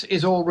this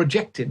is all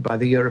rejected by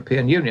the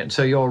European Union.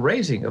 So your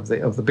raising of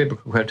the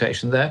biblical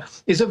quotation there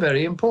is a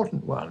very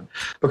important one,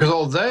 because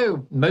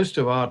although most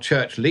of our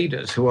church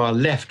leaders who are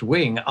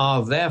left-wing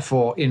are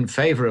therefore in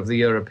favor of the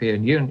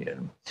European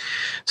Union,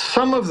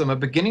 some of them are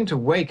beginning to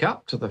wake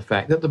up to the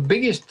fact that the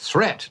biggest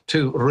threat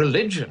to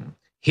religion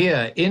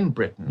here in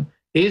Britain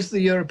is the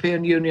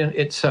European Union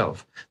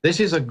itself. This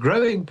is a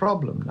growing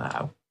problem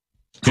now.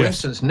 For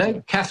instance,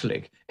 no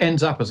Catholic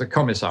ends up as a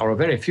commissar, or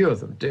very few of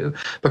them do,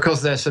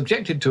 because they're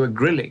subjected to a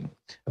grilling,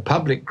 a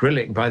public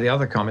grilling by the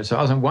other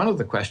commissars. And one of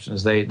the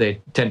questions they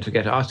tend to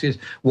get asked is,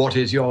 what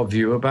is your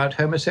view about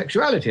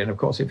homosexuality? And of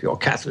course, if you're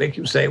Catholic,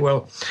 you say,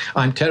 well,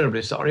 I'm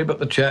terribly sorry, but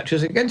the church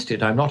is against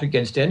it. I'm not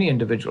against any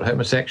individual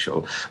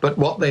homosexual, but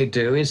what they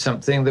do is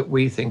something that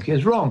we think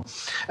is wrong.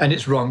 And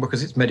it's wrong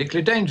because it's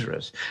medically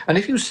dangerous. And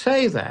if you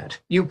say that,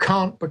 you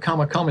can't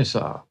become a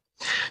commissar.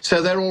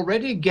 So they're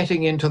already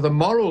getting into the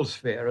moral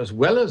sphere as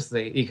well as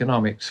the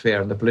economic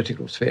sphere and the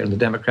political sphere and the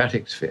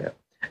democratic sphere,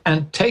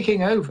 and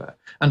taking over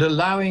and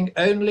allowing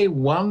only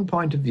one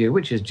point of view,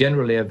 which is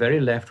generally a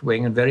very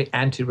left-wing and very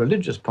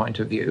anti-religious point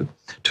of view,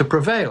 to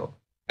prevail.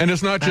 And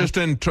it's not just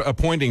in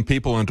appointing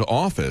people into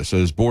office,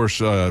 as Boris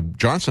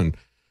Johnson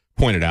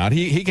pointed out.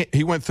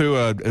 He went through,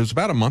 it was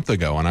about a month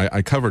ago, and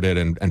I covered it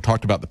and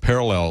talked about the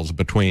parallels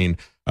between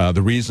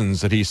the reasons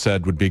that he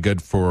said would be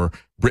good for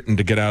Britain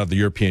to get out of the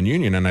European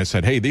Union. And I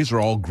said, hey, these are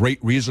all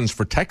great reasons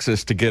for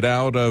Texas to get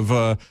out of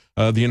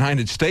the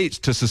United States,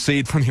 to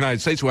secede from the United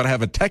States. We ought to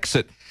have a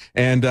Texit.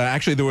 And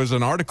actually, there was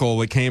an article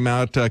that came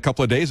out a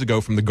couple of days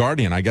ago from The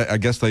Guardian. I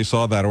guess they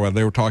saw that, or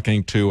they were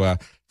talking to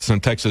some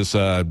Texas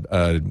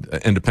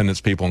independence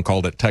people and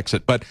called it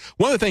Texit. But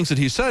one of the things that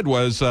he said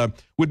was,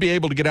 would be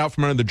able to get out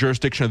from under the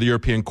jurisdiction of the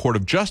European Court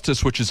of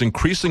Justice, which is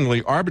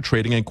increasingly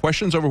arbitrating in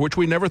questions over which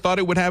we never thought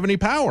it would have any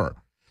power,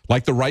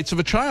 like the rights of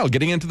a child,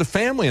 getting into the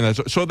family. And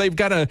so they've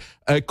got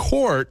a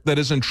court that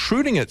is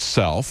intruding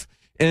itself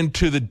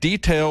into the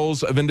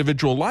details of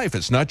individual life.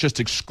 It's not just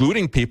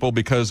excluding people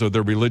because of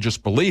their religious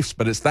beliefs,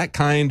 but it's that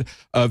kind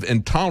of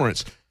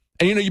intolerance.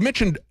 And, you know, you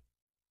mentioned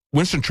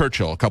Winston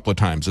Churchill a couple of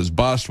times, his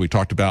bust. We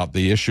talked about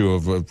the issue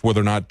of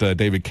whether or not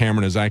David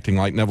Cameron is acting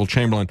like Neville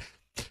Chamberlain.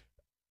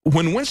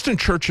 When Winston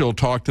Churchill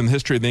talked in the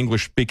history of the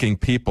English-speaking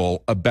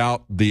people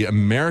about the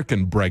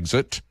American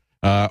Brexit,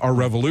 our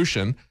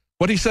revolution,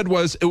 what he said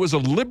was it was a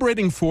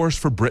liberating force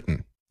for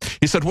Britain.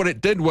 He said what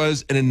it did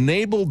was it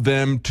enabled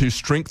them to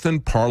strengthen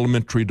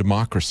parliamentary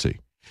democracy.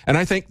 And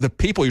I think the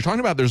people you're talking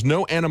about, there's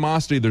no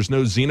animosity, there's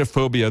no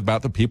xenophobia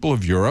about the people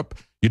of Europe.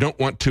 You don't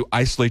want to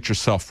isolate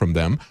yourself from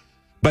them.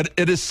 But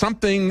it is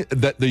something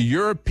that the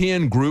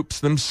European groups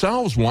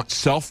themselves want,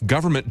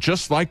 self-government,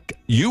 just like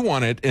you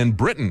want it in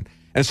Britain.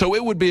 And so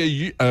it would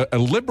be a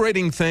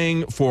liberating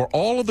thing for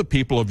all of the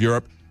people of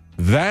Europe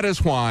That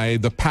is why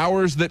the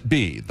powers that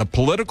be, the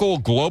political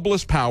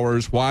globalist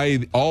powers, why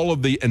all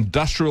of the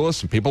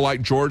industrialists and people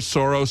like George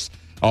Soros,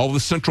 all the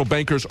central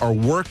bankers are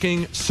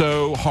working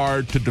so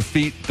hard to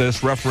defeat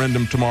this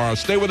referendum tomorrow.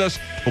 Stay with us.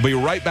 We'll be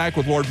right back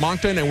with Lord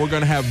Monkton, and we're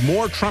going to have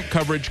more Trump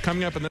coverage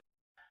coming up in the...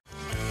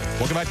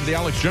 Welcome back to the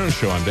Alex Jones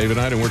Show. I'm David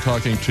Knight, and we're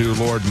talking to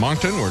Lord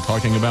Monkton. We're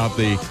talking about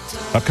the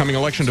upcoming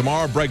election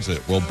tomorrow,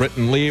 Brexit. Will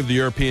Britain leave the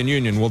European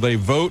Union? Will they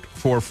vote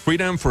for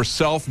freedom for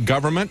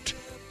self-government,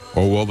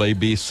 or will they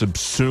be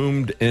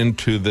subsumed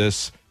into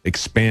this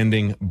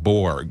expanding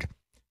Borg?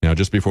 Now,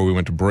 just before we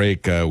went to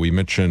break, we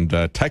mentioned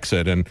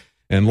Texit,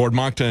 and Lord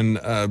Monkton,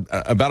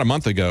 about a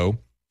month ago,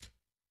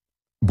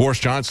 Boris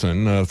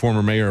Johnson,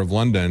 former mayor of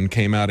London,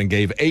 came out and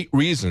gave 8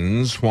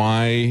 reasons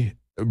why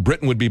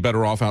Britain would be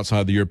better off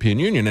outside the European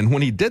Union. And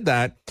when he did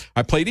that,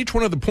 I played each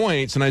one of the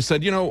points, and I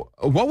said, you know,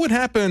 what would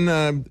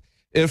happen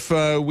if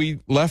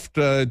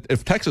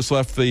Texas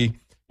left the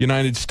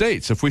United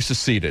States, if we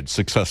seceded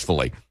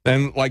successfully?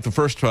 And like the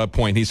first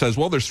point, he says,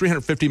 well, there's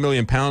 350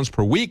 million pounds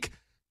per week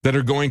that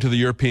are going to the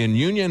European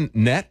Union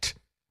net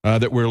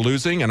that we're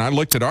losing. And I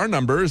looked at our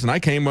numbers, and I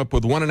came up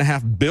with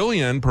 $1.5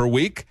 billion per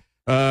week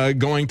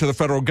going to the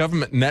federal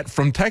government net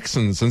from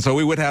Texans. And so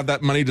we would have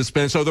that money to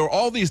spend. So there are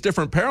all these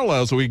different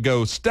parallels. We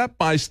go step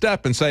by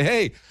step and say,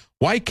 hey,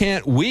 why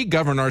can't we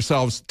govern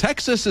ourselves?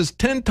 Texas is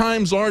 10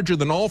 times larger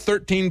than all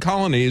 13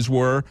 colonies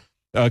were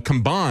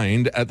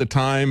combined at the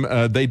time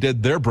they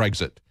did their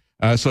Brexit.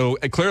 So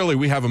clearly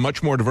we have a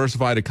much more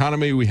diversified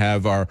economy. We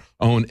have our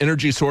own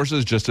energy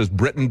sources, just as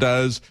Britain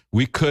does.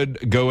 We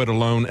could go it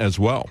alone as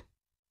well.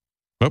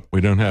 Oh,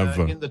 we don't have...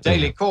 in the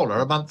Daily Caller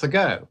a month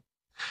ago.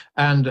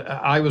 And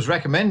I was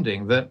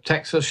recommending that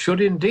Texas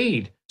should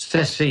indeed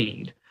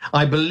secede.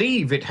 I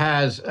believe it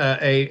has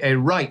a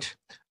right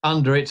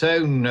under its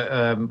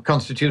own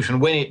constitution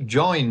when it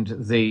joined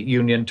the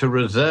Union to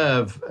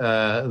reserve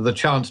the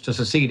chance to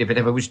secede if it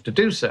ever wished to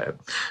do so.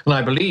 And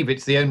I believe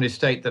it's the only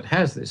state that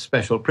has this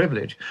special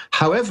privilege.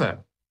 However,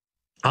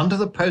 under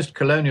the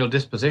post-colonial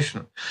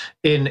disposition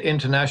in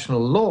international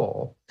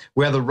law,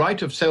 where the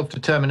right of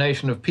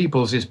self-determination of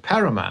peoples is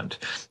paramount,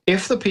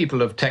 if the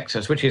people of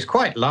Texas, which is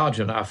quite large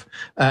enough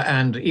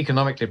and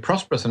economically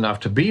prosperous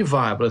enough to be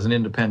viable as an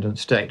independent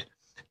state,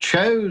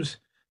 chose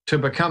to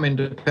become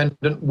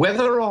independent,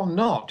 whether or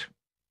not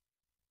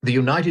the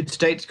United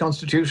States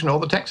Constitution or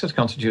the Texas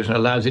Constitution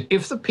allows it,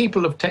 if the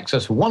people of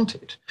Texas want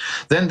it,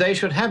 then they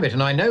should have it.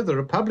 And I know the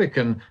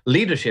Republican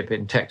leadership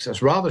in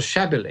Texas rather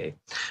shabbily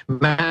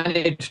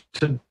managed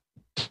to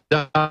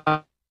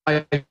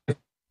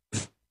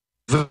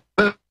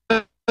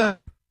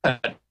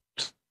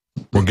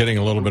We're getting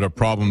a little bit of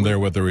problem there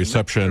with the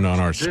reception on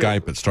our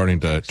Skype. It's starting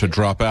to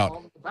drop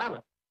out.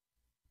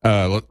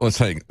 Let's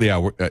say,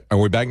 yeah, are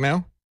we back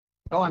now?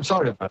 Oh, I'm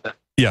sorry about that.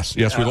 Yes,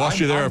 we lost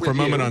you there for a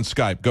moment on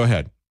Skype. Go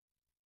ahead.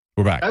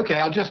 We're back. Okay,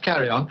 I'll just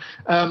carry on.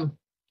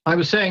 I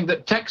was saying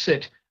that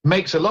Texit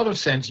makes a lot of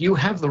sense. You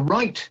have the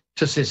right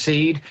to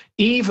secede,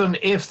 even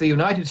if the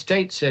United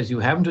States says you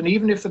haven't, and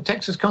even if the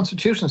Texas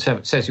Constitution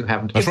says you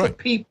haven't. That's if right.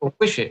 The people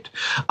wish it,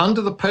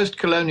 under the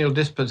post-colonial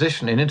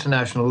disposition in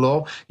international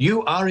law,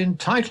 you are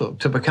entitled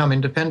to become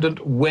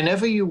independent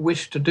whenever you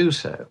wish to do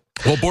so.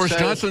 Well, Boris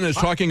Johnson is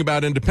talking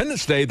about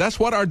Independence Day. That's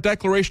what our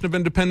Declaration of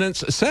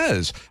Independence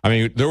says. I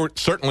mean, there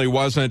certainly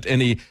wasn't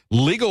any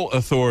legal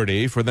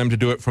authority for them to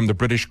do it from the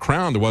British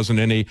Crown. There wasn't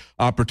any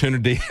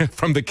opportunity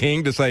from the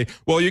king to say,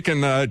 well, you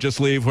can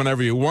just leave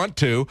whenever you want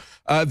to.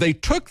 They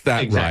took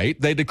that right.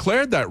 They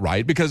declared that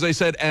right because they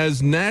said, as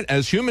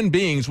human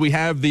beings, we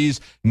have these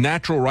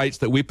natural rights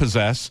that we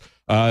possess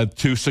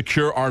to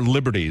secure our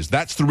liberties.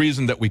 That's the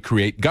reason that we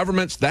create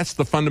governments. That's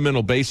the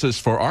fundamental basis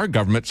for our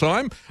government. So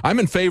I'm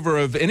in favor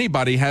of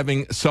anybody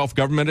having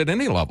self-government at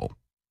any level.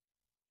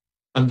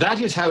 And that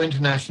is how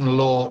international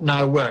law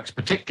now works,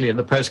 particularly in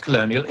the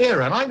post-colonial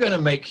era. And I'm going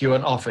to make you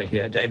an offer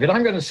here, David.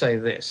 I'm going to say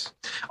this.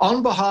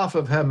 On behalf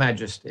of Her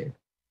Majesty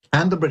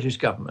and the British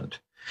government,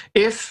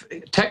 if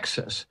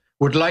Texas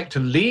would like to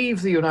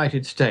leave the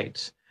United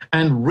States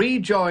and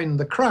rejoin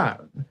the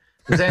Crown,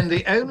 then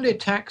the only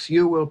tax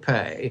you will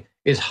pay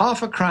is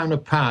 £0.5 crown a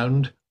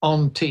pound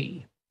on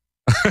tea.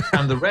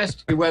 And the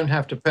rest you won't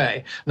have to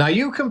pay. Now,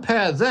 you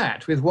compare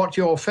that with what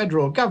your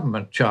federal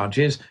government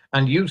charges,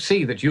 and you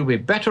see that you'll be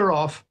better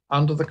off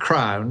under the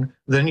Crown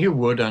than you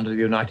would under the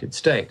United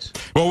States.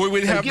 Well, we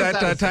would have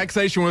that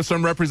taxation with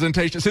some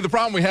representation. See, the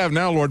problem we have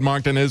now, Lord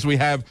Monkton, is we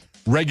have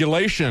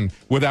regulation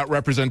without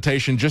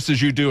representation, just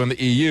as you do in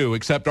the EU,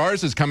 except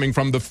ours is coming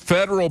from the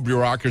federal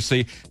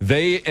bureaucracy.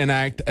 They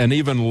enact an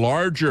even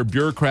larger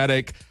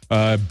bureaucratic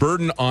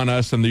burden on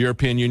us than the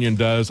European Union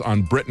does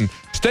on Britain.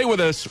 Stay with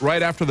us.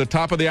 Right after the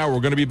top of the hour, we're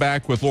going to be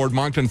back with Lord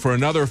Monkton for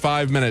another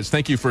 5 minutes.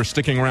 Thank you for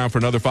sticking around for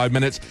another 5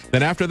 minutes.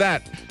 Then after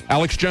that,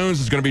 Alex Jones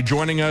is going to be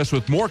joining us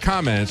with more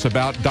comments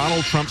about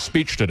Donald Trump's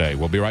speech today.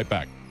 We'll be right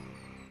back.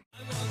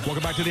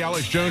 Welcome back to the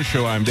Alex Jones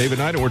Show. I'm David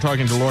Knight, and we're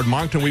talking to Lord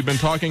Monkton. We've been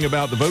talking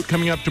about the vote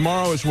coming up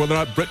tomorrow as to whether or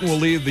not Britain will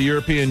leave the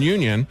European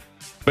Union.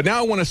 But now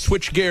I want to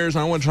switch gears,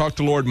 and I want to talk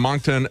to Lord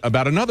Monkton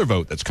about another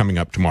vote that's coming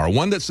up tomorrow,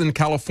 one that's in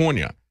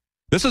California.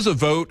 This is a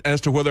vote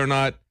as to whether or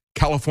not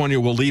California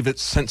will leave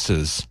its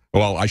senses.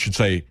 Well, I should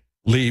say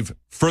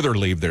further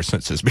leave their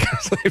senses,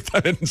 because they've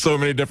done it in so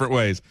many different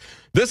ways.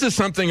 This is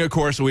something, of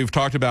course, we've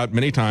talked about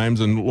many times,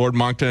 and Lord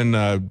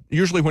Monkton,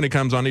 usually when he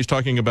comes on, he's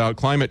talking about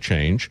climate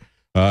change.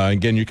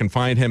 Again, you can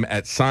find him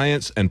at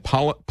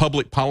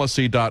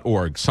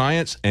scienceandpublicpolicy.org,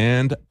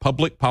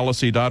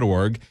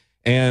 scienceandpublicpolicy.org,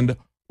 and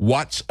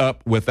What's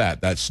Up With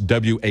That. That's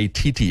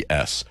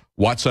WATTS,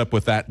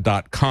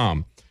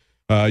 whatsupwiththat.com.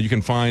 You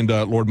can find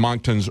Lord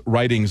Monkton's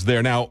writings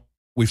there. Now,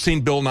 we've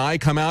seen Bill Nye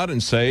come out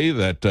and say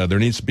that there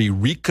needs to be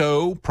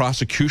RICO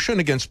prosecution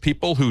against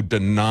people who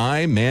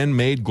deny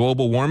man-made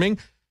global warming.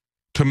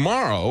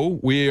 Tomorrow,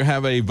 we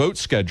have a vote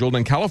scheduled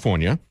in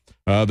California.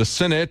 The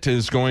Senate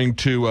is going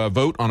to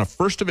vote on a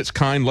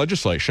first-of-its-kind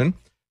legislation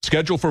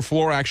scheduled for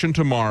floor action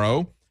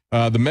tomorrow.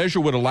 The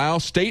measure would allow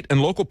state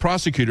and local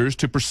prosecutors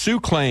to pursue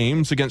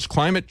claims against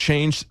climate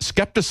change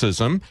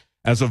skepticism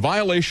as a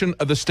violation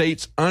of the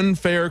state's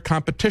unfair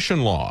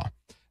competition law,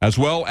 as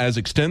well as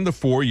extend the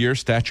 4-year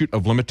statute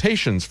of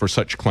limitations for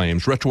such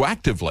claims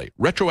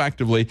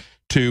retroactively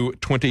to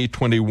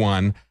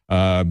 2021,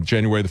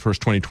 January the 1st,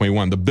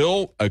 2021. The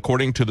bill,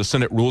 according to the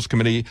Senate Rules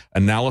Committee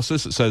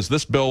analysis, it says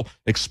this bill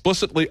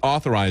explicitly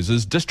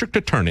authorizes district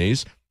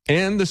attorneys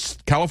and the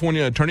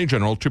California Attorney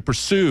General to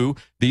pursue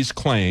these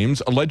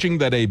claims, alleging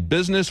that a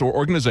business or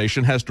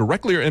organization has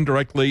directly or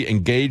indirectly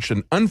engaged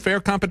in unfair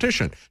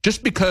competition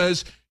just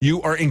because you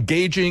are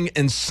engaging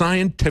in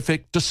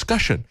scientific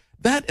discussion.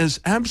 That is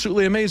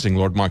absolutely amazing,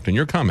 Lord Monkton.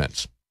 Your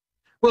comments?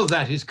 Well,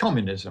 that is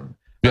communism.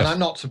 Yes. And I'm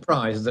not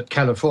surprised that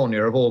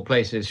California, of all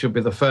places, should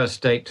be the first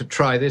state to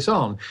try this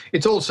on.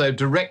 It's also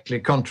directly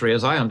contrary,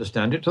 as I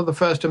understand it, to the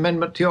First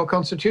Amendment to your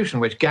Constitution,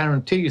 which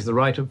guarantees the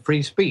right of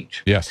free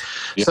speech. Yes.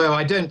 So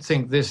I don't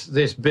think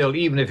this bill,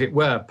 even if it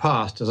were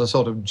passed as a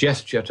sort of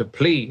gesture to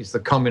please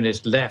the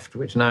communist left,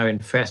 which now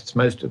infests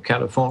most of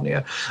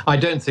California, I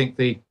don't think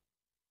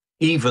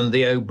even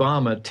the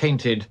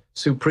Obama-tainted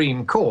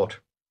Supreme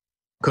Court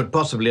could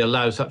possibly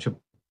allow such a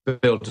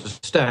bill to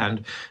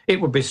stand. It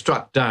would be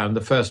struck down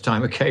the first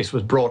time a case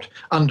was brought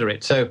under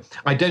it. So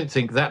I don't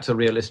think that's a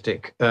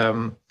realistic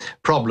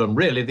problem,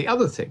 really. The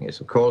other thing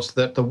is, of course,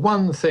 that the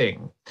one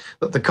thing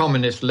that the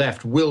communist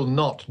left will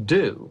not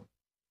do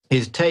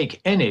is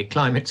take any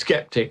climate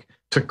skeptic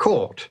to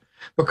court.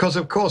 Because,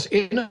 of course,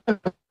 in a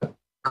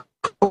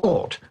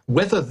court,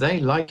 whether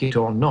they like it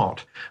or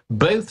not,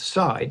 both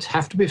sides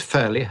have to be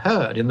fairly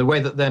heard in the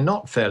way that they're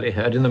not fairly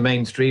heard in the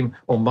mainstream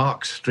or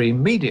Marxstream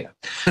media.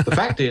 The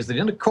fact is that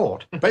in a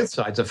court, both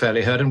sides are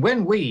fairly heard. And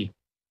when we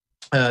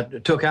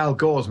took Al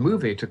Gore's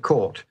movie to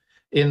court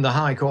in the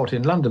High Court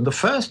in London, the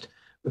first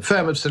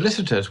firm of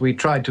solicitors we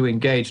tried to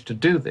engage to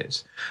do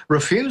this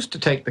refused to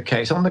take the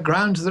case on the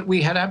grounds that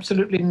we had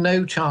absolutely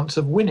no chance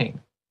of winning.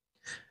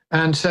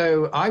 And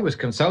so I was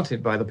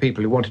consulted by the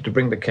people who wanted to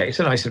bring the case,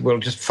 and I said, well,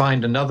 just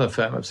find another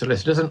firm of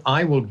solicitors and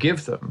I will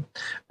give them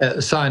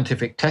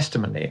scientific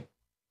testimony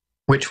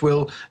which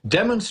will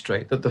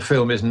demonstrate that the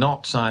film is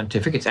not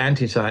scientific, it's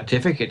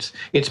anti-scientific, it's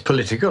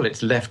political,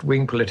 it's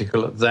left-wing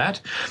political at that.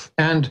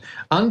 And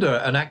under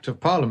an Act of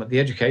Parliament, the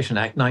Education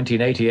Act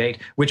 1988,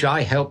 which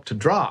I helped to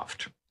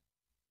draft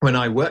when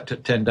I worked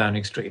at 10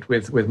 Downing Street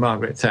with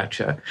Margaret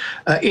Thatcher,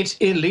 it's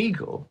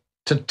illegal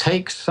to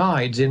take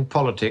sides in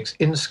politics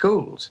in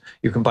schools.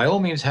 You can by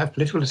all means have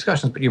political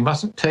discussions, but you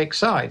mustn't take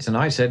sides. And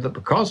I said that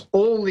because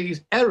all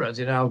these errors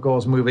in Al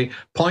Gore's movie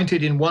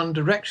pointed in one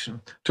direction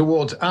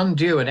towards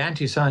undue and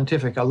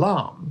anti-scientific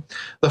alarm,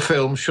 the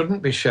film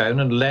shouldn't be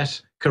shown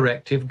unless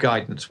corrective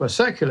guidance were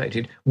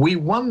circulated. We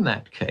won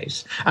that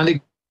case.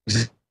 And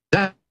exactly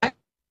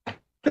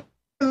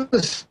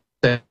the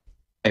same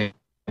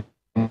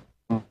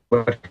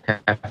would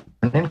happen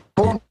in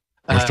court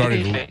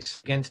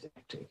against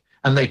ethics.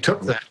 And they took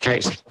that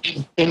case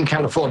in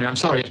California. I'm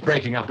sorry, it's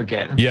breaking up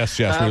again. Yes,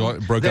 we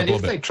broke up a little bit.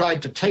 If they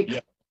tried to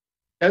take,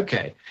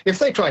 if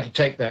they tried to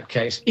take that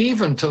case,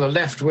 even to the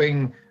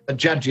left-wing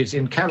judges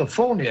in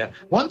California,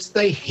 once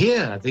they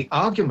hear the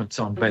arguments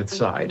on both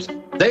sides,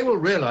 they will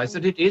realize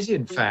that it is,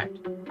 in fact,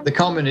 the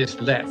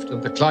communist left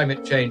and the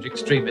climate change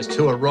extremists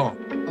who are wrong,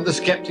 and the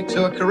skeptics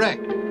who are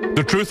correct.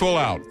 The truth will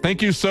out.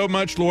 Thank you so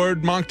much,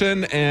 Lord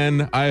Monkton,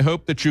 and I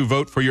hope that you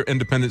vote for your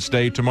Independence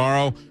Day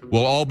tomorrow.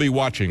 We'll all be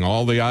watching.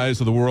 All the eyes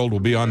of the world will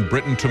be on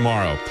Britain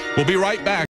tomorrow. We'll be right back.